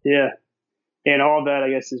 Yeah. And all that, I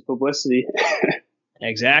guess, is publicity.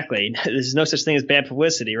 Exactly. There's no such thing as bad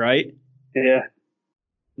publicity, right? Yeah.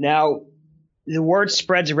 Now, the word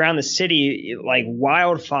spreads around the city like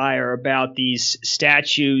wildfire about these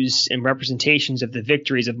statues and representations of the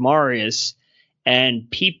victories of Marius, and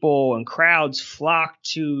people and crowds flock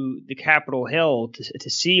to the Capitol Hill to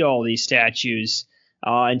see all these statues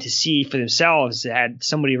and to see for themselves, had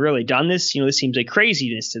somebody really done this? This seems like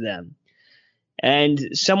craziness to them. And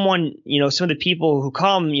some of the people who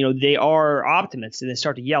come, they are optimists, and they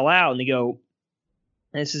start to yell out, and they go,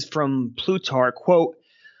 and this is from Plutarch, quote,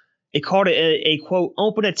 they called it a quote,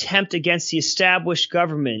 open attempt against the established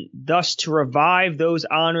government, thus to revive those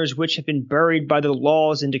honors which have been buried by the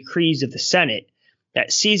laws and decrees of the Senate,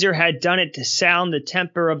 that Caesar had done it to sound the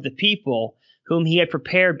temper of the people, whom he had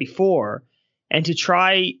prepared before, and to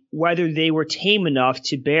try whether they were tame enough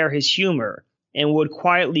to bear his humor, and would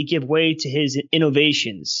quietly give way to his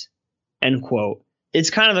innovations, end quote. It's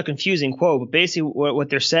kind of a confusing quote, but basically what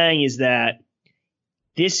they're saying is that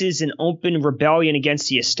this is an open rebellion against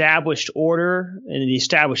the established order and the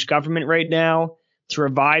established government right now to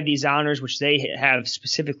revive these honors, which they have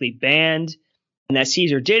specifically banned, and that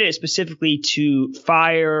Caesar did it specifically to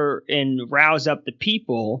fire and rouse up the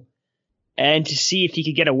people and to see if he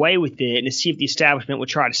could get away with it, and to see if the establishment would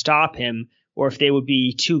try to stop him, or if they would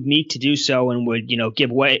be too meek to do so and would,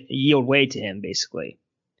 yield way to him, basically.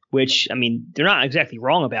 Which, I mean, they're not exactly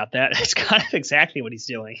wrong about that. It's kind of exactly what he's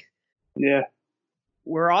doing. Yeah.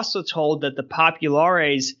 We're also told that the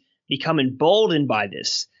populares become emboldened by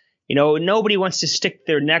this. Nobody wants to stick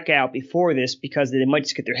their neck out before this because they might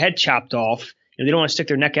just get their head chopped off. They don't want to stick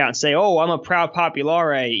their neck out and say, oh, I'm a proud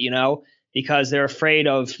populare, because they're afraid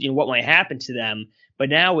of what might happen to them. But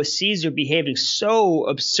now with Caesar behaving so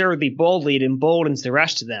absurdly boldly, it emboldens the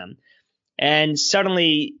rest of them. And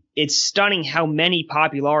suddenly it's stunning how many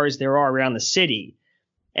populares there are around the city.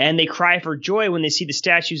 And they cry for joy when they see the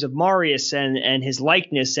statues of Marius and his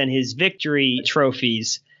likeness and his victory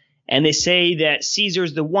trophies. And they say that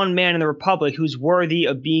Caesar's the one man in the Republic who's worthy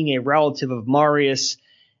of being a relative of Marius.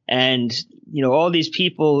 And, all these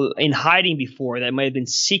people in hiding before that might have been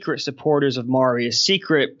secret supporters of Marius,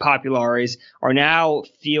 secret populares, are now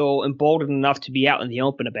feel emboldened enough to be out in the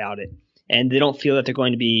open about it. And they don't feel that they're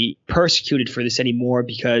going to be persecuted for this anymore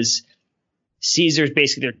because Caesar's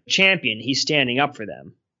basically their champion. He's standing up for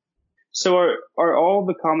them. So are all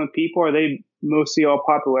the common people, are they mostly all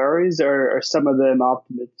populares, or are some of them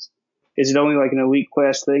optimates? Is it only like an elite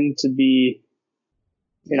class thing to be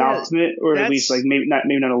an optimate, or at least like maybe not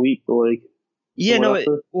elite, but like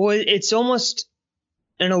it's almost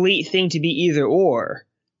an elite thing to be either or,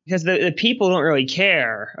 because the people don't really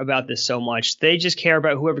care about this so much. They just care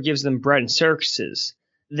about whoever gives them bread and circuses.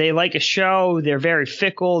 They like a show. They're very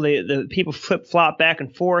fickle. The people flip flop back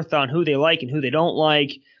and forth on who they like and who they don't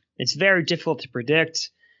like. It's very difficult to predict.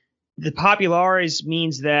 The populares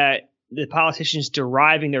means that the politicians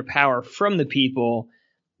deriving their power from the people.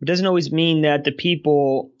 It doesn't always mean that the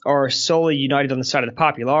people are solely united on the side of the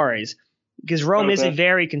populares, because Rome is a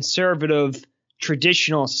very conservative,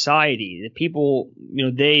 traditional society. The people,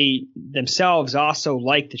 they themselves also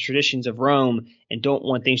like the traditions of Rome and don't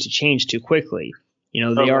want things to change too quickly.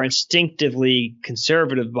 They are instinctively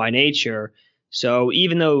conservative by nature. So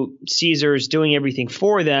even though Caesar is doing everything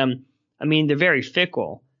for them, I mean, they're very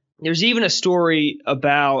fickle. There's even a story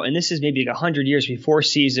about, and this is maybe like 100 years before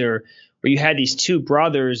Caesar, where you had these two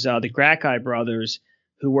brothers, the Gracchi brothers,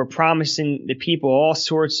 who were promising the people all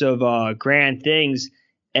sorts of grand things.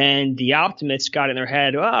 And the optimists got in their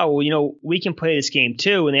head, oh, well, we can play this game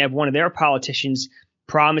too. And they have one of their politicians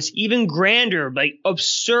promise even grander, like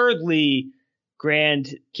absurdly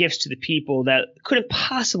grand gifts to the people that couldn't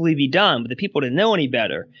possibly be done, but the people didn't know any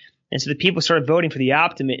better. And so the people started voting for the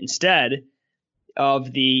optimate instead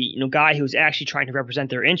of the guy who was actually trying to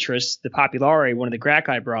represent their interests, the populare, one of the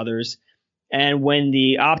Gracchi brothers. And when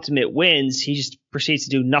the optimate wins, he just proceeds to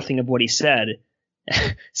do nothing of what he said.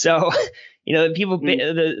 So The people,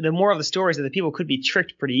 the moral of the story is that the people could be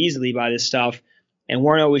tricked pretty easily by this stuff and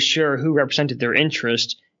weren't always sure who represented their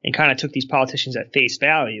interest and kind of took these politicians at face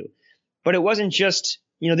value. But it wasn't just,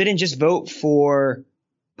 they didn't just vote for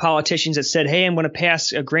politicians that said, hey, I'm going to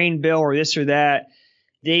pass a grain bill or this or that.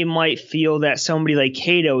 They might feel that somebody like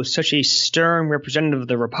Cato is such a stern representative of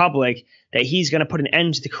the Republic that he's going to put an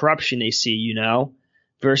end to the corruption they see,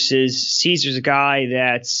 versus Caesar's a guy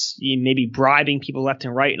that's maybe bribing people left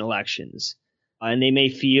and right in elections. And they may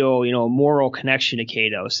feel, a moral connection to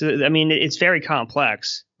Cato. So, it's very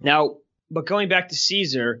complex. Now, but going back to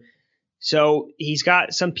Caesar, so he's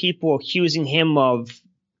got some people accusing him of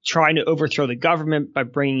trying to overthrow the government by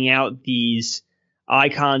bringing out these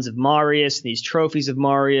icons of Marius, these trophies of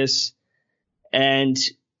Marius, and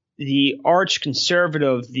the arch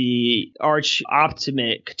conservative, the arch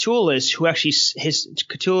optimate Catullus, who actually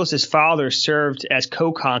Catullus's father served as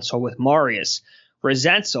co-consul with Marius,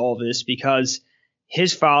 resents all this because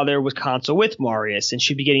his father was consul with Marius and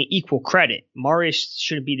should be getting equal credit. Marius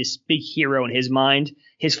shouldn't be this big hero in his mind.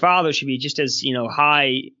 His father should be just as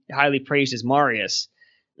highly praised as Marius.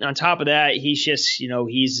 On top of that, he's just,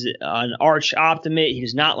 he's an arch optimate. He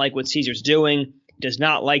does not like what Caesar's doing, does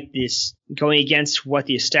not like this going against what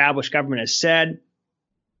the established government has said.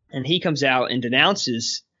 And he comes out and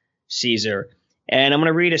denounces Caesar. And I'm going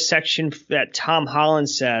to read a section that Tom Holland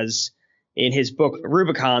says in his book,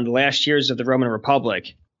 Rubicon, The Last Years of the Roman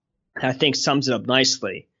Republic. I think sums it up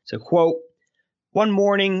nicely. So, quote, one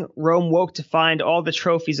morning, Rome woke to find all the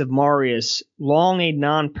trophies of Marius, long a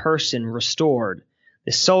non-person, restored.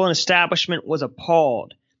 The Sullan establishment was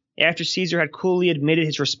appalled. After Caesar had coolly admitted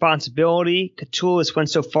his responsibility, Catullus went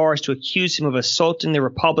so far as to accuse him of assaulting the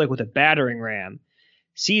Republic with a battering ram.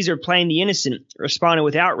 Caesar, playing the innocent, responded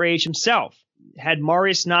with outrage himself. Had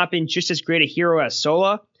Marius not been just as great a hero as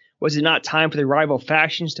Sulla? Was it not time for the rival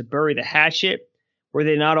factions to bury the hatchet? Were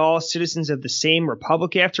they not all citizens of the same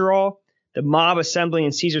republic after all? The mob assembling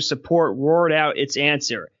in Caesar's support roared out its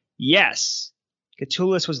answer. Yes.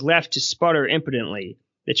 Catullus was left to sputter impotently.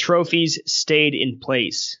 The trophies stayed in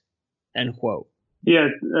place. End quote. Yeah,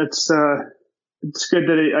 it's good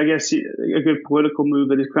that I guess a good political move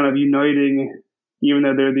that is kind of uniting, even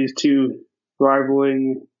though there are these two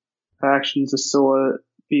rivaling factions, the Sulla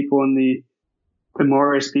people and the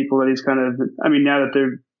Marius people, that he's kind of, now that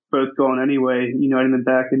they're both gone anyway, uniting them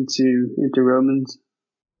back into Romans.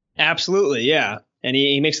 Absolutely, yeah. And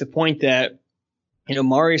he makes the point that,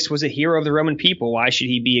 Marius was a hero of the Roman people. Why should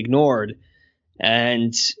he be ignored?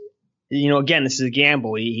 And, again, this is a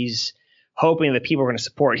gamble. He's hoping that people are going to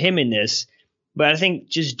support him in this. But I think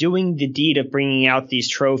just doing the deed of bringing out these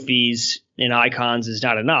trophies and icons is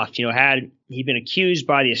not enough. Had he been accused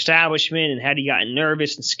by the establishment and had he gotten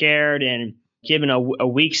nervous and scared and given a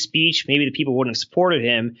weak speech, maybe the people wouldn't have supported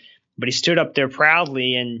him. But he stood up there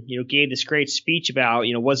proudly and, gave this great speech about,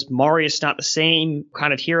 was Marius not the same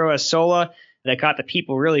kind of hero as Sulla? That got the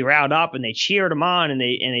people really riled up, and they cheered him on, and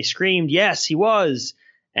they screamed, yes, he was.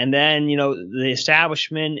 And then, the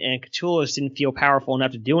establishment and Catullus didn't feel powerful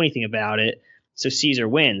enough to do anything about it, so Caesar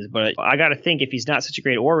wins. But I got to think if he's not such a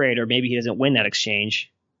great orator, maybe he doesn't win that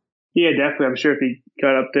exchange. Yeah, definitely. I'm sure if he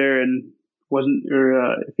got up there and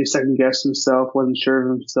if he second-guessed himself, wasn't sure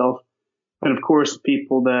of himself, and of course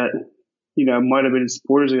people that, might have been his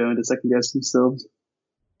supporters are going to second-guess themselves.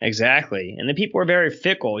 Exactly. And the people were very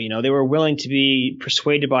fickle. They were willing to be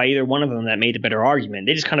persuaded by either one of them that made the better argument.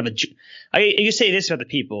 They just kind of you say this about the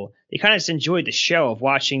people. They kind of just enjoyed the show of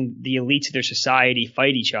watching the elites of their society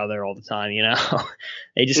fight each other all the time,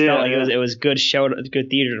 They just felt like it was good show, good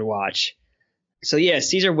theater to watch. So, yeah,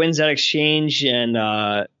 Caesar wins that exchange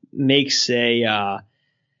and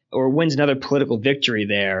wins another political victory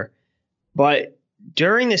there. But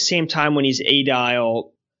during the same time when he's aedile,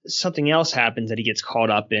 something else happens that he gets caught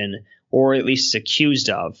up in, or at least is accused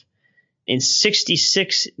of. In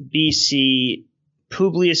 66 BC,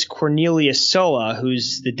 Publius Cornelius Sulla,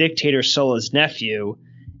 who's the dictator Sulla's nephew,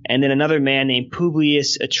 and then another man named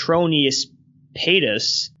Publius Atronius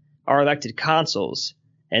Paetus are elected consuls.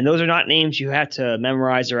 And those are not names you have to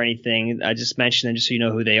memorize or anything. I just mentioned them just so you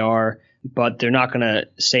know who they are, but they're not going to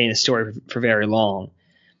stay in the story for very long.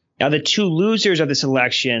 Now, the two losers of this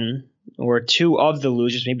election, or two of the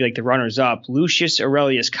losers, maybe like the runners-up, Lucius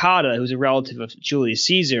Aurelius Cotta, who's a relative of Julius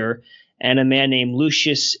Caesar, and a man named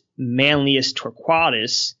Lucius Manlius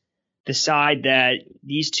Torquatus, decide that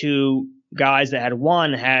these two guys that had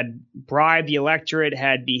won had bribed the electorate,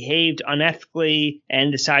 had behaved unethically,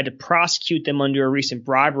 and decided to prosecute them under a recent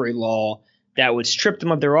bribery law that would strip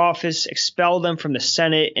them of their office, expel them from the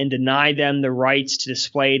Senate, and deny them the rights to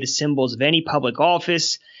display the symbols of any public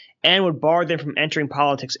office, and would bar them from entering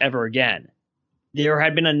politics ever again. There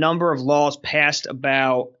had been a number of laws passed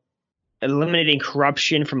about eliminating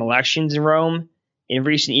corruption from elections in Rome in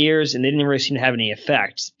recent years, and they didn't really seem to have any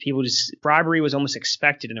effect. Bribery was almost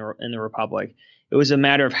expected in the Republic. It was a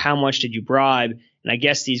matter of how much did you bribe, and I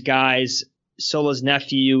guess these guys, Sulla's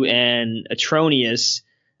nephew and Atronius,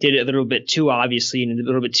 did it a little bit too obviously and a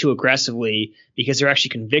little bit too aggressively because they're actually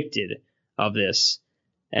convicted of this.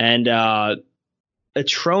 And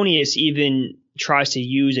Atronius even tries to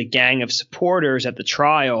use a gang of supporters at the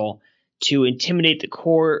trial to intimidate the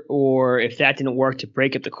court, or if that didn't work, to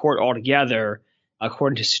break up the court altogether,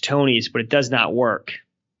 according to Suetonius, but it does not work.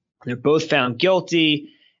 They're both found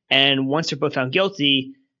guilty, and once they're both found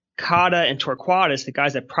guilty, Cotta and Torquatus, the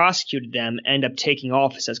guys that prosecuted them, end up taking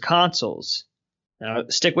office as consuls. Now,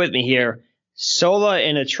 stick with me here. Sulla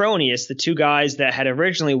and Atronius, the two guys that had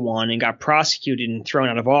originally won and got prosecuted and thrown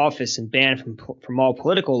out of office and banned from all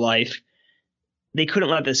political life, they couldn't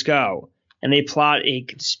let this go. And they plot a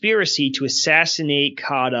conspiracy to assassinate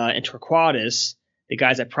Cotta and Torquatus, the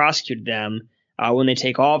guys that prosecuted them, when they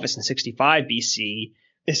take office in 65 BC.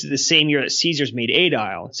 This is the same year that Caesar's made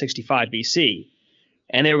aedile, 65 BC.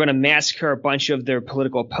 And they were going to massacre a bunch of their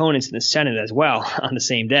political opponents in the Senate as well on the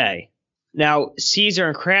same day. Now, Caesar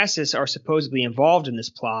and Crassus are supposedly involved in this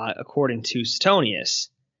plot, according to Suetonius.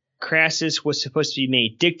 Crassus was supposed to be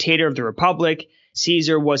made dictator of the Republic.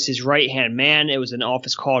 Caesar was his right-hand man. It was an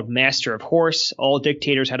office called Master of Horse. All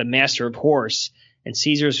dictators had a Master of Horse, and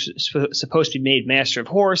Caesar's supposed to be made Master of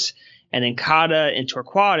Horse. And then Cotta and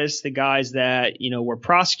Torquatus, the guys that were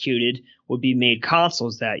prosecuted, would be made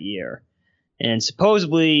consuls that year. And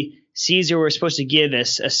supposedly Caesar was supposed to give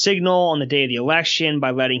us a signal on the day of the election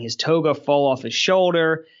by letting his toga fall off his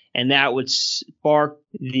shoulder, and that would spark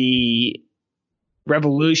the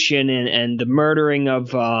revolution and the murdering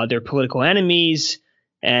of their political enemies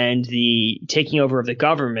and the taking over of the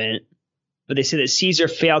government. But they say that Caesar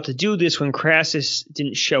failed to do this when Crassus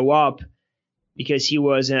didn't show up because he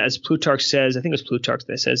was, as Plutarch says, I think it was Plutarch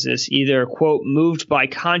that says this, either, quote, moved by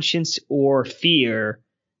conscience or fear.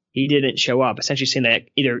 He didn't show up, essentially saying that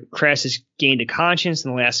either Crassus gained a conscience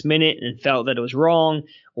in the last minute and felt that it was wrong,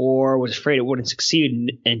 or was afraid it wouldn't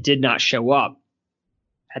succeed and did not show up.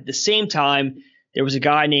 At the same time, there was a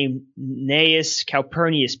guy named Gnaeus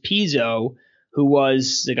Calpurnius Piso, who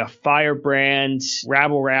was like a firebrand,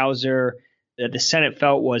 rabble-rouser that the Senate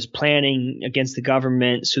felt was planning against the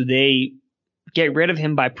government, so they get rid of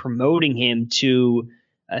him by promoting him to,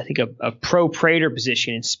 I think, a pro-praetor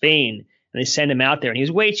position in Spain. And they send him out there, and he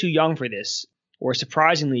was way too young for this, or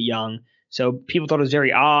surprisingly young. So people thought it was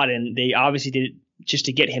very odd, and they obviously did it just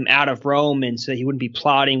to get him out of Rome, and so that he wouldn't be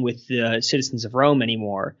plotting with the citizens of Rome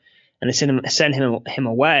anymore. And they send him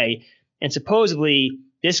away. And supposedly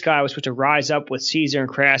this guy was supposed to rise up with Caesar and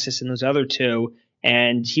Crassus and those other two,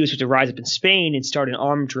 and he was supposed to rise up in Spain and start an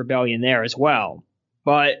armed rebellion there as well.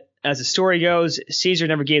 But as the story goes, Caesar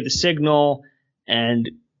never gave the signal, and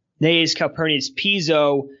Gnaeus Calpurnius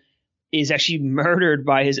Piso is actually murdered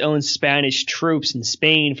by his own Spanish troops in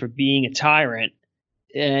Spain for being a tyrant.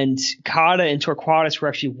 And Cotta and Torquatus were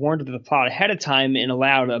actually warned of the plot ahead of time and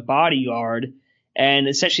allowed a bodyguard. And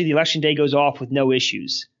essentially the election day goes off with no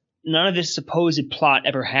issues. None of this supposed plot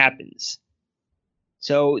ever happens.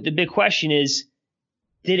 So the big question is,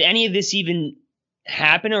 did any of this even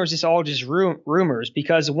happen, or is this all just rumors?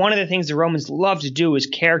 Because one of the things the Romans love to do is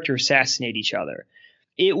character assassinate each other.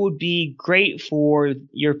 It would be great for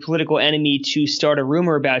your political enemy to start a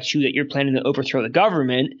rumor about you that you're planning to overthrow the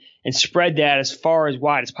government and spread that as far as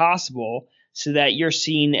wide as possible so that you're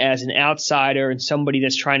seen as an outsider and somebody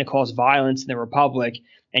that's trying to cause violence in the Republic,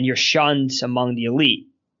 and you're shunned among the elite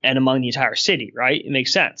and among the entire city, right? It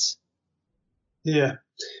makes sense. Yeah.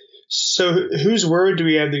 So whose word do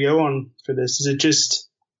we have to go on for this? Is it just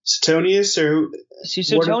Suetonius, or so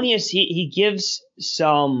Suetonius? He gives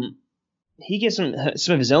some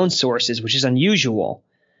of his own sources, which is unusual.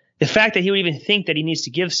 The fact that he would even think that he needs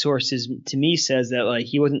to give sources, to me, says that like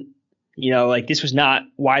he wasn't, this was not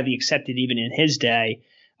widely accepted even in his day.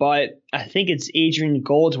 But I think it's Adrian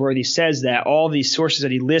Goldsworthy says that all these sources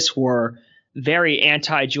that he lists were very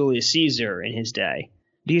anti-Julius Caesar in his day.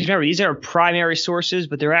 Because remember, these are primary sources,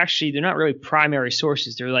 but they're not really primary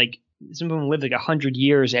sources. They're like, some of them lived like 100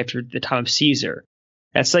 years after the time of Caesar.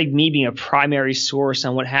 That's like me being a primary source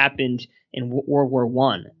on what happened in World War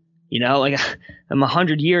I. Like I'm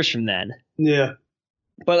 100 years from then. Yeah.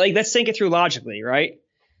 But like, let's think it through logically, right?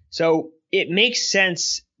 So it makes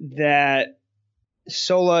sense that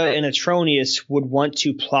Sulla and Atronius would want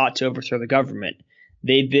to plot to overthrow the government.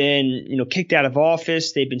 They've been, kicked out of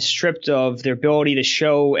office. They've been stripped of their ability to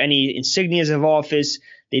show any insignias of office.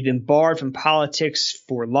 They've been barred from politics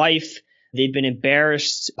for life. They've been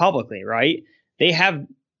embarrassed publicly, right? They have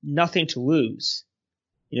nothing to lose.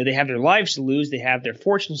 They have their lives to lose. They have their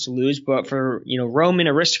fortunes to lose. But for, Roman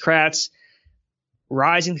aristocrats,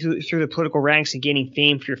 rising through the political ranks and gaining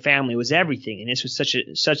fame for your family was everything. And this was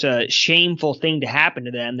such a shameful thing to happen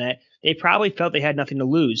to them that they probably felt they had nothing to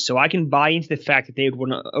lose. So I can buy into the fact that they would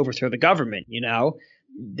want to overthrow the government.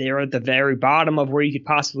 They're at the very bottom of where you could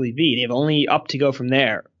possibly be. They have only up to go from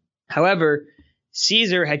there. However,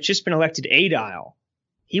 Caesar had just been elected aedile.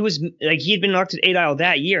 He had been elected aedile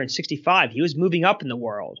that year in 65. He was moving up in the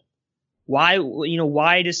world. Why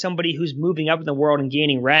does somebody who's moving up in the world and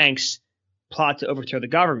gaining ranks plot to overthrow the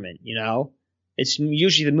government? It's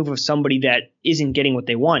usually the move of somebody that isn't getting what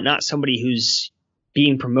they want, not somebody who's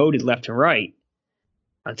being promoted left and right.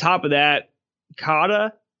 On top of that,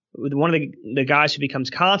 Cotta, one of the guys who becomes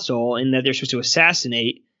consul and that they're supposed to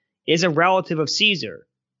assassinate, is a relative of Caesar.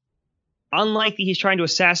 Unlikely he's trying to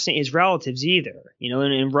assassinate his relatives either.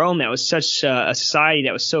 In Rome, that was such a society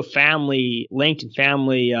that was so family linked and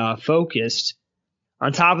family focused.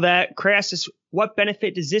 On top of that, Crassus, what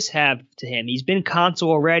benefit does this have to him? He's been consul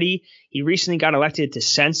already. He recently got elected to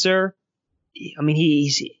censor. I mean,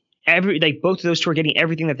 both of those two are getting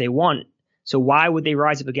everything that they want. So why would they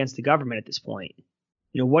rise up against the government at this point?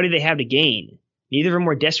 What do they have to gain? Neither of them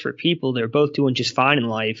were desperate people. They're both doing just fine in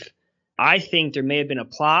life. I think there may have been a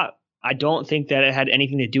plot. I don't think that it had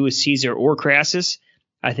anything to do with Caesar or Crassus.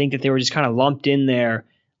 I think that they were just kind of lumped in there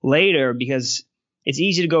later because it's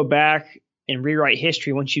easy to go back and rewrite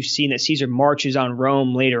history once you've seen that Caesar marches on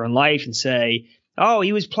Rome later in life and say, oh,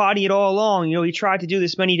 he was plotting it all along. He tried to do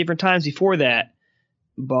this many different times before that.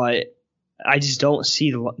 But I just don't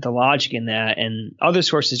see the logic in that. And other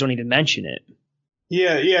sources don't even mention it.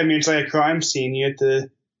 Yeah. I mean, it's like a crime scene. You have to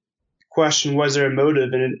question, was there a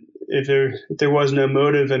motive? And if there was no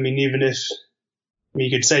motive, I mean, you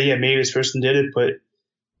could say, yeah, maybe this person did it, but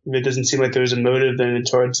if it doesn't seem like there was a motive, then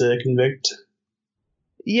it's hard to convict.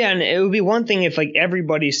 Yeah, and it would be one thing if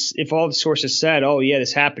if all the sources said, oh yeah,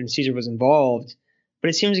 this happened, Caesar was involved, but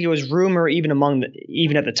it seems like it was rumor even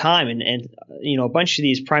at the time, and a bunch of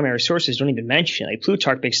these primary sources don't even mention it. Like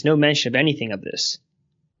Plutarch makes no mention of anything of this.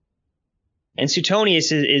 And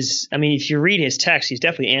Suetonius is I mean, if you read his text, he's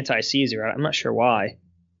definitely anti-Caesar. I'm not sure why.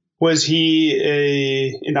 Was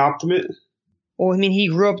he an optimate? Well, I mean,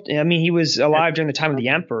 he was alive during the time of the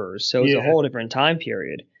emperors, so it was a whole different time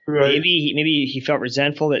period. Right. Maybe he felt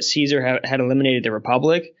resentful that Caesar had eliminated the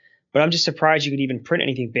Republic, but I'm just surprised you could even print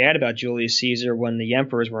anything bad about Julius Caesar when the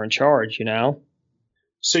emperors were in charge,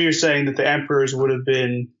 So you're saying that the emperors would have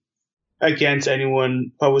been against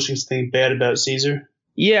anyone publishing something bad about Caesar?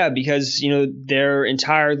 Yeah, because, their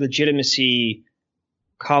entire legitimacy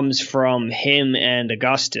comes from him and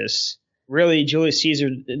Augustus. Really, Julius Caesar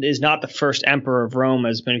is not the first emperor of Rome,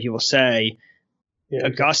 as many people say. Yeah,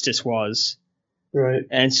 Augustus was. Right.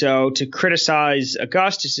 And so to criticize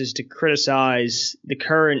Augustus is to criticize the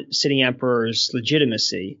current sitting emperor's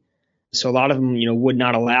legitimacy. So a lot of them, would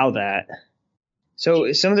not allow that.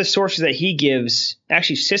 So some of the sources that he gives,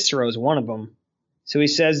 actually Cicero is one of them. So he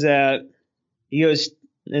says that, he goes,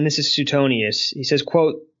 and this is Suetonius, he says,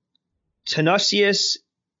 quote, Tenucius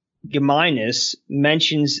Geminus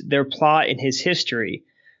mentions their plot in his history.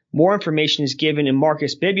 More information is given in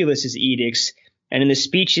Marcus Bibulus's edicts and in the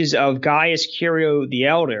speeches of Gaius Curio the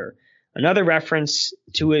Elder. Another reference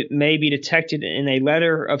to it may be detected in a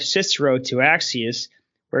letter of Cicero to Axius,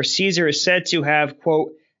 where Caesar is said to have,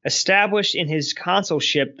 quote, established in his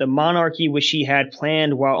consulship the monarchy which he had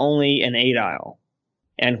planned while only an aedile,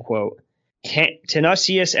 end quote.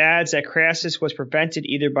 Tenucius adds that Crassus was prevented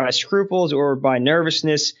either by scruples or by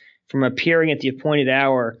nervousness from appearing at the appointed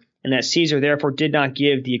hour, and that Caesar therefore did not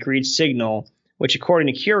give the agreed signal, which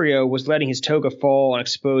according to Curio was letting his toga fall and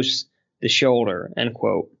expose the shoulder, end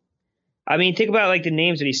quote. I mean, think about the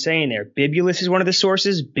names that he's saying there. Bibulus is one of the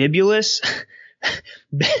sources. Bibulus,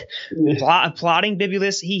 plotting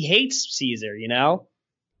Bibulus. He hates Caesar,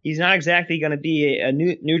 He's not exactly going to be a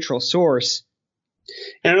neutral source.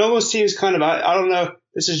 And it almost seems kind of, I don't know,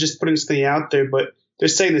 this is just putting something out there, but they're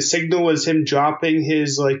saying the signal was him dropping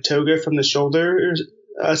his toga from the shoulder or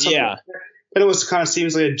something. Yeah. It almost kind of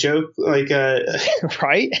seems like a joke,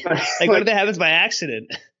 right? What if that happens by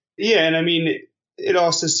accident? Yeah, and I mean, it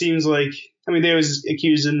also seems they always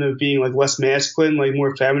accuse him of being less masculine,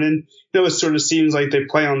 more feminine. It sort of seems like they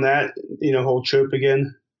play on that, whole trope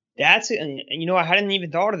again. I hadn't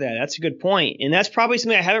even thought of that. That's a good point. And that's probably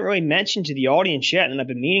something I haven't really mentioned to the audience yet, and I've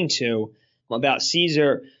been meaning to, about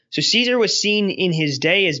Caesar. So Caesar was seen in his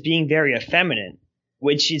day as being very effeminate.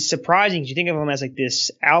 which is surprising because you think of him as like this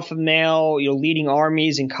alpha male, leading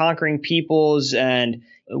armies and conquering peoples and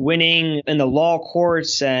winning in the law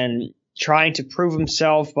courts and trying to prove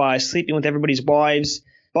himself by sleeping with everybody's wives.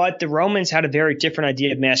 But the Romans had a very different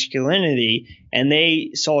idea of masculinity, and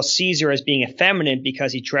they saw Caesar as being effeminate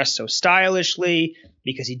because he dressed so stylishly,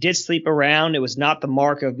 because he did sleep around. It was not the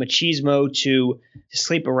mark of machismo to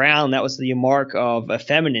sleep around. That was the mark of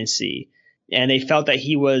effeminacy. And they felt that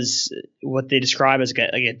he was what they describe as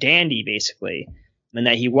like a dandy, basically, and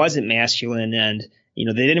that he wasn't masculine. And,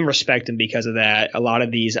 they didn't respect him because of that. A lot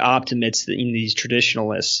of these optimates, these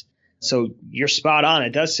traditionalists. So you're spot on. It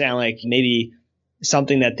does sound like maybe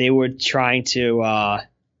something that they were trying to,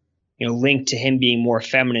 link to him being more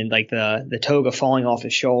feminine, like the toga falling off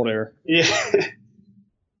his shoulder. Yeah.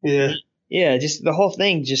 Yeah. Yeah. Just the whole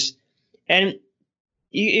thing. And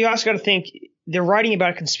you also got to think they're writing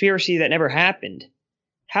about a conspiracy that never happened.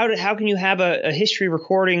 How can you have a history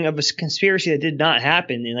recording of a conspiracy that did not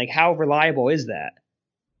happen? And how reliable is that?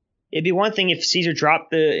 It'd be one thing if Caesar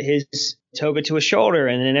dropped his toga to his shoulder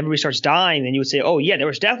and then everybody starts dying, then you would say, oh yeah, there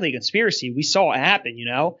was definitely a conspiracy. We saw it happen,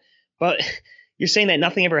 But you're saying that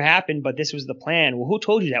nothing ever happened, but this was the plan. Well, who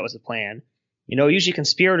told you that was the plan? Usually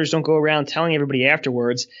conspirators don't go around telling everybody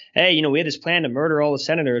afterwards, hey, we had this plan to murder all the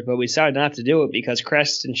senators, but we decided not to do it because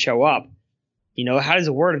Crest didn't show up. How does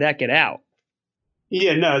the word of that get out?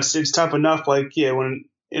 Yeah, no, it's tough enough. When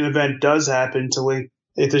an event does happen to link,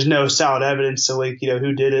 if there's no solid evidence to link,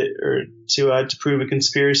 who did it or to prove a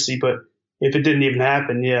conspiracy. But if it didn't even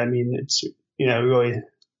happen, yeah, I mean, it's, really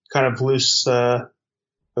kind of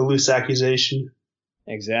a loose accusation.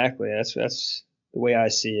 Exactly. That's the way I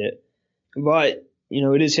see it. But,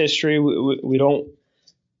 it is history. We don't,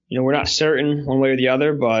 we're not certain one way or the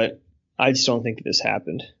other, but I just don't think that this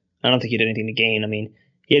happened. I don't think he had anything to gain. I mean,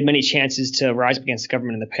 he had many chances to rise up against the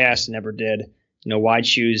government in the past and never did. Why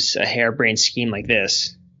choose a harebrained scheme like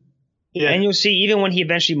this? Yeah. And you'll see even when he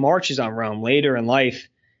eventually marches on Rome later in life,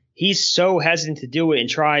 he's so hesitant to do it and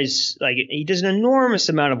tries, he does an enormous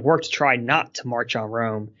amount of work to try not to march on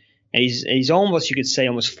Rome. And he's almost, you could say,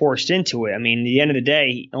 almost forced into it. I mean, at the end of the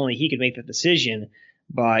day, only he could make that decision.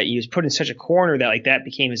 But he was put in such a corner that that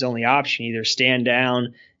became his only option. Either stand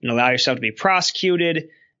down and allow yourself to be prosecuted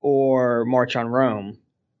or march on Rome.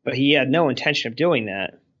 But he had no intention of doing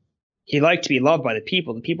that. He liked to be loved by the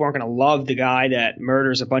people. The people aren't going to love the guy that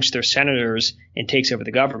murders a bunch of their senators and takes over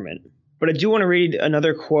the government. But I do want to read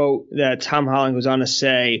another quote that Tom Holland goes on to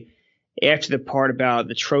say after the part about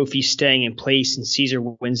the trophy staying in place and Caesar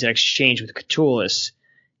wins the exchange with Catullus.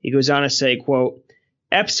 He goes on to say, quote,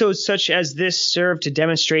 episodes such as this serve to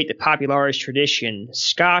demonstrate the popularis tradition,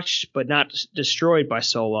 scotched but not destroyed by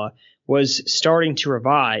Sulla, was starting to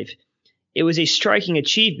revive. It was a striking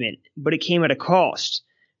achievement, but it came at a cost.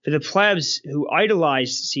 For the plebs who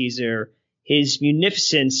idolized Caesar, his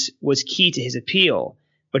munificence was key to his appeal,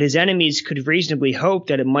 but his enemies could reasonably hope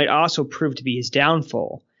that it might also prove to be his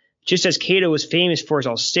downfall. Just as Cato was famous for his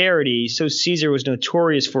austerity, so Caesar was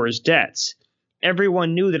notorious for his debts.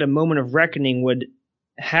 Everyone knew that a moment of reckoning would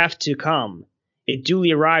have to come. It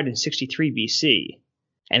duly arrived in 63 BC.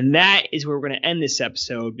 And that is where we're going to end this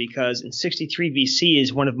episode, because in 63 BC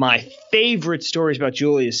is one of my favorite stories about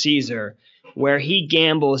Julius Caesar, where he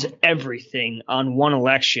gambles everything on one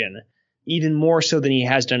election, even more so than he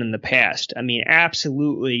has done in the past. I mean,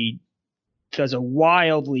 absolutely does a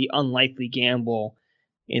wildly unlikely gamble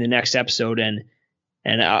in the next episode, and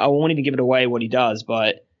I won't even give it away what he does,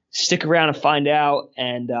 but stick around and find out,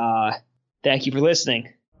 and thank you for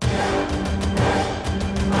listening.